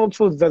 McDonald's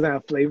food doesn't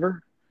have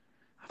flavor.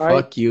 All right?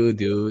 Fuck you,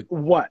 dude.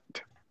 What?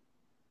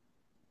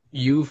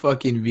 You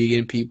fucking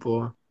vegan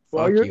people.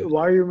 Why Fuck you you.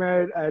 why are you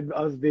mad at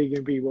us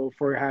vegan people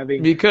for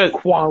having Because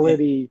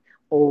quality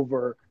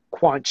over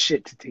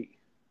quantity?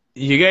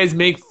 you guys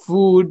make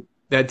food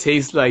that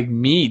tastes like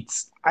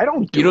meats. I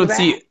don't You do don't that.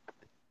 see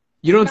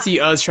you don't see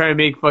us trying to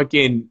make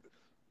fucking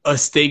a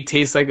steak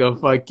taste like a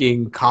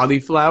fucking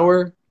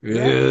cauliflower.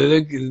 Yeah.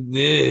 Look at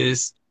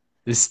this.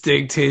 The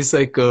steak tastes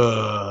like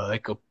a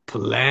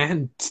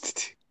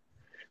plant.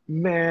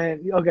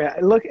 Man, okay,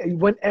 look,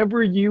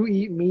 whenever you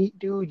eat meat,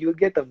 dude, you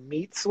get the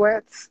meat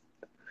sweats.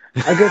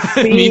 I could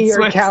see Meat your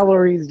sweats.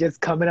 calories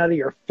just coming out of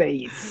your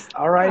face.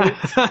 All right.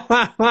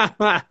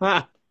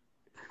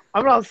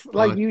 I'm not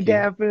like Fuck you you.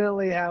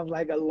 definitely have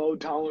like a low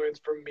tolerance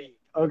for meat.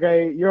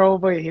 Okay. You're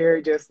over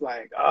here just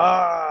like,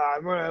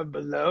 I'm gonna have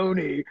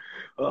bologna.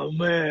 Oh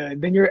man.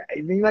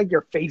 Then like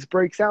your face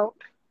breaks out.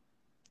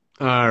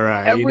 All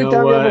right, you Every know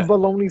time you have a what?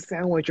 bologna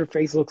sandwich, your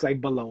face looks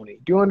like bologna.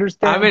 Do you I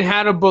understand? haven't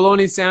had a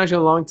bologna sandwich in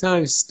a long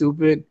time,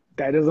 stupid.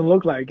 That doesn't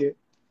look like it.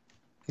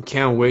 I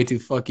can't wait to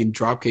fucking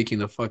dropkick in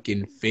the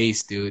fucking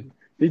face, dude.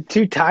 You're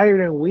too tired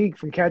and weak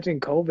from catching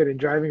COVID and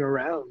driving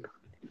around.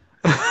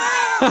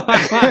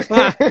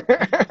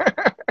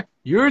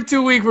 You're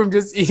too weak from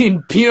just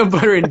eating peanut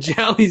butter and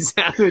jelly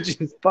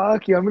sandwiches.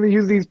 Fuck you! I'm gonna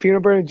use these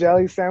peanut butter and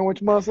jelly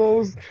sandwich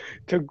muscles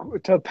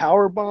to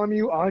power bomb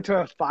you onto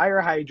a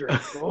fire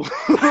hydrant. fool.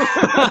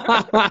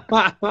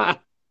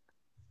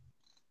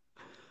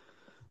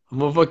 I'm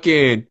gonna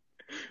fucking,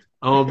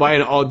 I'm gonna buy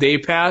an all day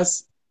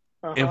pass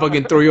and Uh-huh.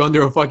 fucking throw you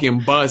under a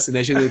fucking bus, and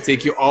that shit's gonna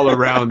take you all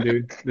around,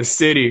 dude. The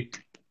city.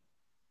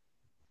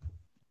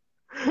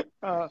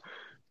 Uh,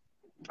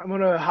 I'm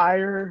gonna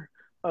hire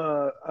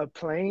a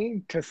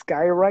plane to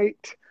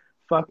skywrite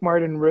fuck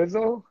Martin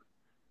Rizzo,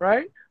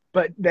 right?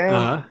 But then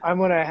Uh-huh. I'm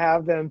gonna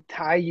have them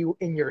tie you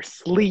in your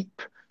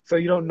sleep so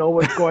you don't know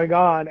what's going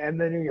on, and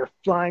then you're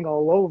flying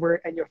all over,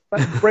 and you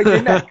break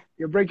your neck.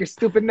 You break your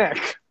stupid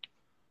neck.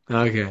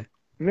 Okay.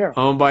 Yeah. I'm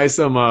gonna buy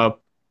some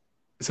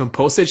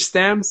postage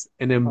stamps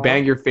and then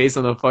bang your face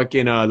on the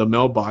fucking the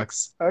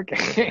mailbox.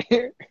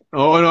 Okay.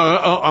 Oh no,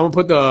 I'm gonna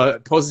put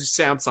the postage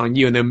stamps on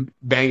you and then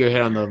bang your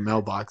head on the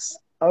mailbox.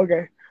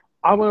 Okay.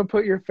 I'm gonna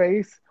put your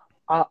face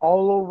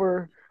all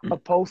over a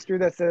poster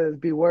that says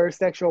 "Beware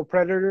sexual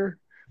predator"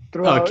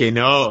 throughout Okay,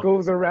 no.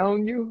 schools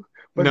around you.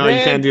 But No, you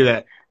can't do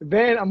that.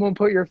 Then I'm gonna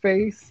put your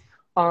face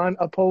on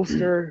a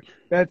poster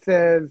that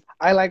says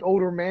 "I like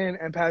older men"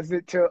 and pass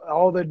it to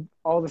all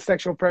the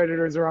sexual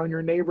predators around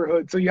your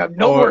neighborhood, so you have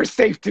nowhere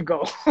safe to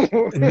go.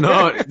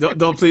 No,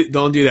 don't please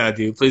don't do that,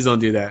 dude. Please don't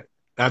do that.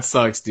 That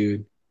sucks,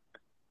 dude.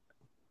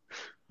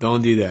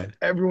 Don't do that.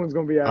 Everyone's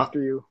gonna be Uh,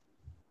 after you.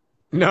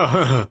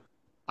 no,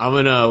 I'm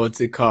gonna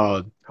what's it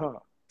called? Huh?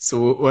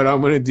 So what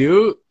I'm gonna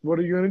do? What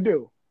are you gonna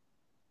do?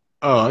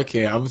 Oh,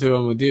 okay. I'm tell you what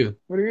I'm gonna do.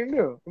 What are you gonna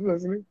do? I'm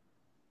listening.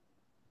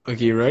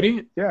 Okay, you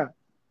ready? Yeah.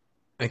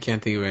 I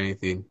can't think of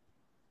anything.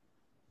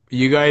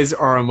 You guys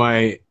are on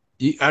my.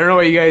 I don't know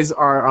why you guys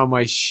are on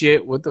my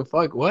shit. What the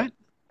fuck? What?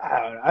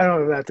 I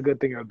don't know if that's a good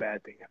thing or a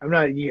bad thing. I'm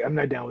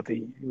not down with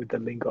the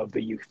lingo of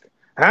the youth.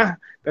 Huh?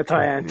 That's how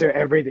I answer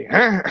everything.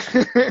 Huh?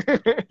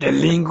 The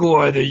lingo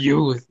of the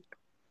youth.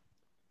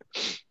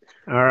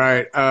 All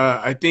right.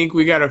 I think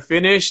we gotta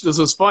finish. This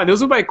was fun.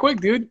 This was by quick,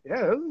 dude.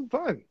 Yeah, this is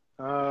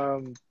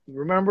fun.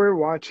 Remember,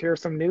 watch Hear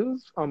Some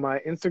News on my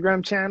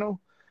Instagram channel.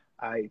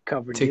 I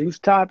cover Tick. news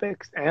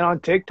topics and on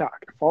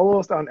TikTok. Follow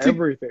us on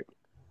everything.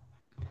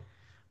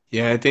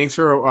 Yeah. Thanks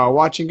for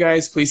watching,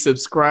 guys. Please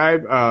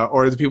subscribe.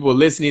 Or the people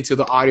listening to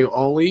the audio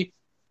only,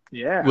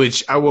 Yeah.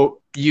 which I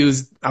will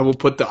use. I will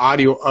put the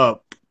audio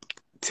up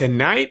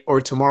tonight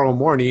or tomorrow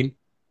morning.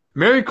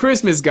 Merry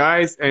Christmas,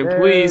 guys, and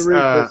please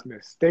Merry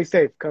Christmas. Stay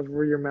safe.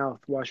 Cover your mouth.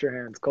 Wash your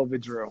hands.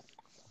 COVID's real.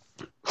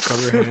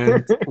 cover your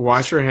hands,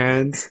 wash your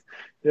hands,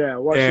 Yeah.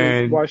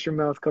 and Wash your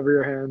mouth. Cover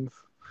your hands.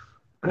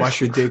 wash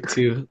your dick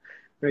too.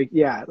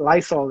 Yeah,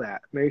 Lysol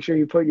that. Make sure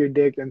you put your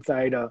dick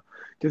inside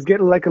just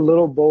get like a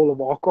little bowl of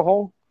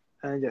alcohol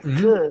and just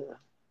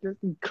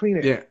clean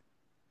it. Yeah,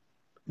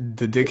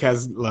 the dick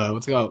has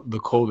what's it called? The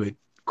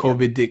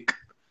COVID dick,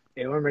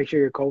 You want to make sure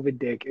your COVID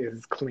dick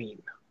is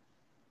clean.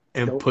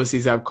 and Don't-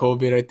 pussies have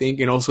COVID, I think,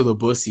 and also the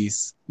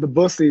bussies. The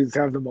bussies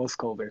have the most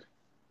COVID.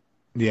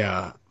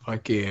 Yeah,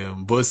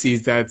 fucking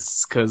bussies.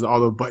 That's because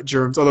all the butt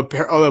germs, all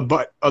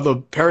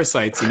the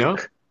parasites, you know.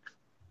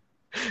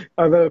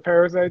 Are the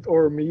parasites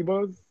or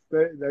amoebas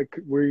that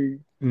we?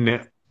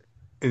 Nah,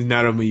 it's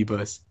not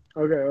amoebas.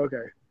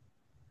 Okay.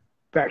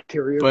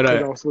 Bacteria But,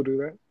 could also do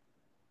that.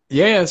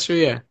 Yeah, sure,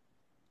 yeah.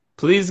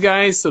 Please,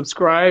 guys,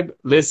 subscribe,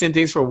 listen.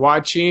 Thanks for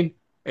watching,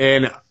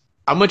 and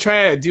I'm gonna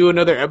try to do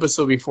another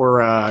episode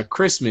before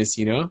Christmas.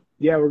 You know.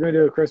 Yeah, we're gonna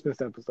do a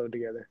Christmas episode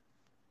together.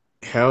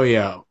 Hell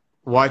yeah.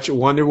 Watch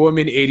Wonder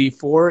Woman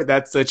 84.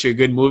 That's such a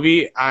good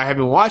movie. I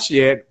haven't watched it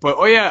yet, but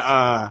oh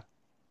yeah,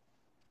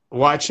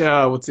 watch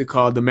what's it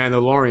called? The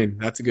Mandalorian.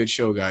 That's a good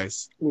show,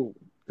 guys. Ooh,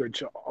 good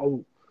show.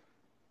 Oh,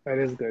 that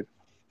is good.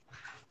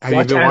 Have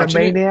Watch you been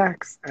watching it?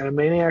 Animaniacs.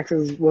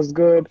 Animaniacs was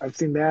good. I've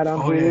seen that on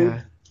Oh Hulu.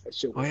 yeah. That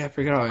shit Oh was yeah, I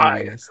forgot I-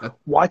 about this.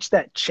 Watch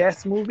that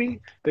chess movie,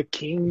 The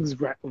King's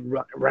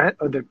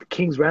the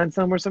King's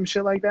Ransom or some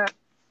shit like that.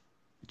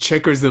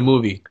 Checkers the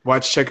movie.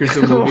 Watch Checkers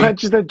the movie.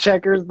 Watch the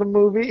Checkers the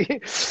movie.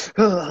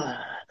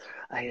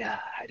 I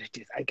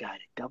got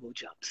it. Double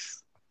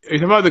jumps. Are you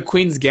talking about the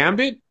Queen's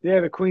Gambit? Yeah,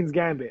 The Queen's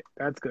Gambit.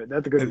 That's good.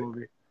 That's a good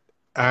movie.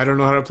 I don't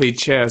know how to play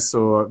chess,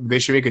 so they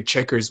should make a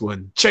Checkers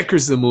one.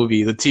 Checkers the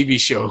movie, the TV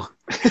show.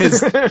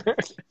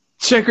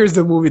 Checkers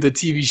the movie, the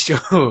TV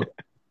show.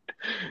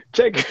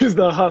 Checkers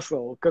the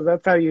hustle, because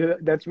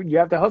that's what you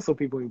have to hustle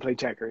people when you play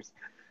checkers.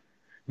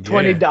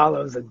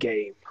 $20 a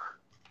game.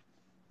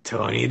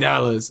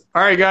 $20.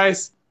 All right,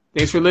 guys.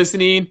 Thanks for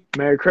listening.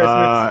 Merry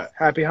Christmas.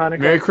 Happy Hanukkah.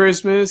 Merry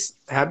Christmas.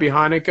 Happy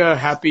Hanukkah.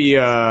 Happy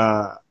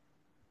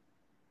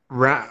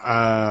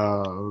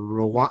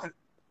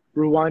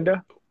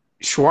Rwanda.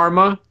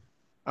 shawarma.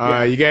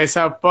 Yeah. You guys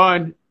have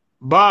fun.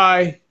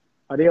 Bye.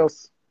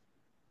 Adios.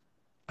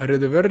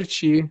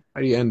 Arrivederci.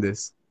 How do you end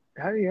this?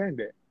 How do you end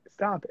it?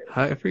 Stop it.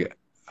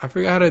 I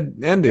forgot how to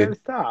end Then it.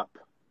 stop.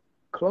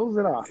 Close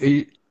it off.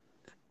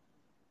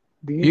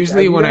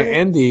 Usually when I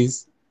end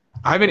these,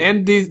 I haven't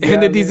ended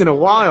these in a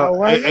while.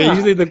 Why I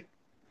usually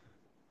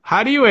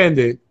how do you end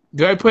it?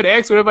 Do I put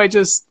X? What if I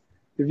just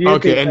If you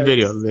okay, could- end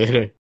video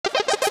later.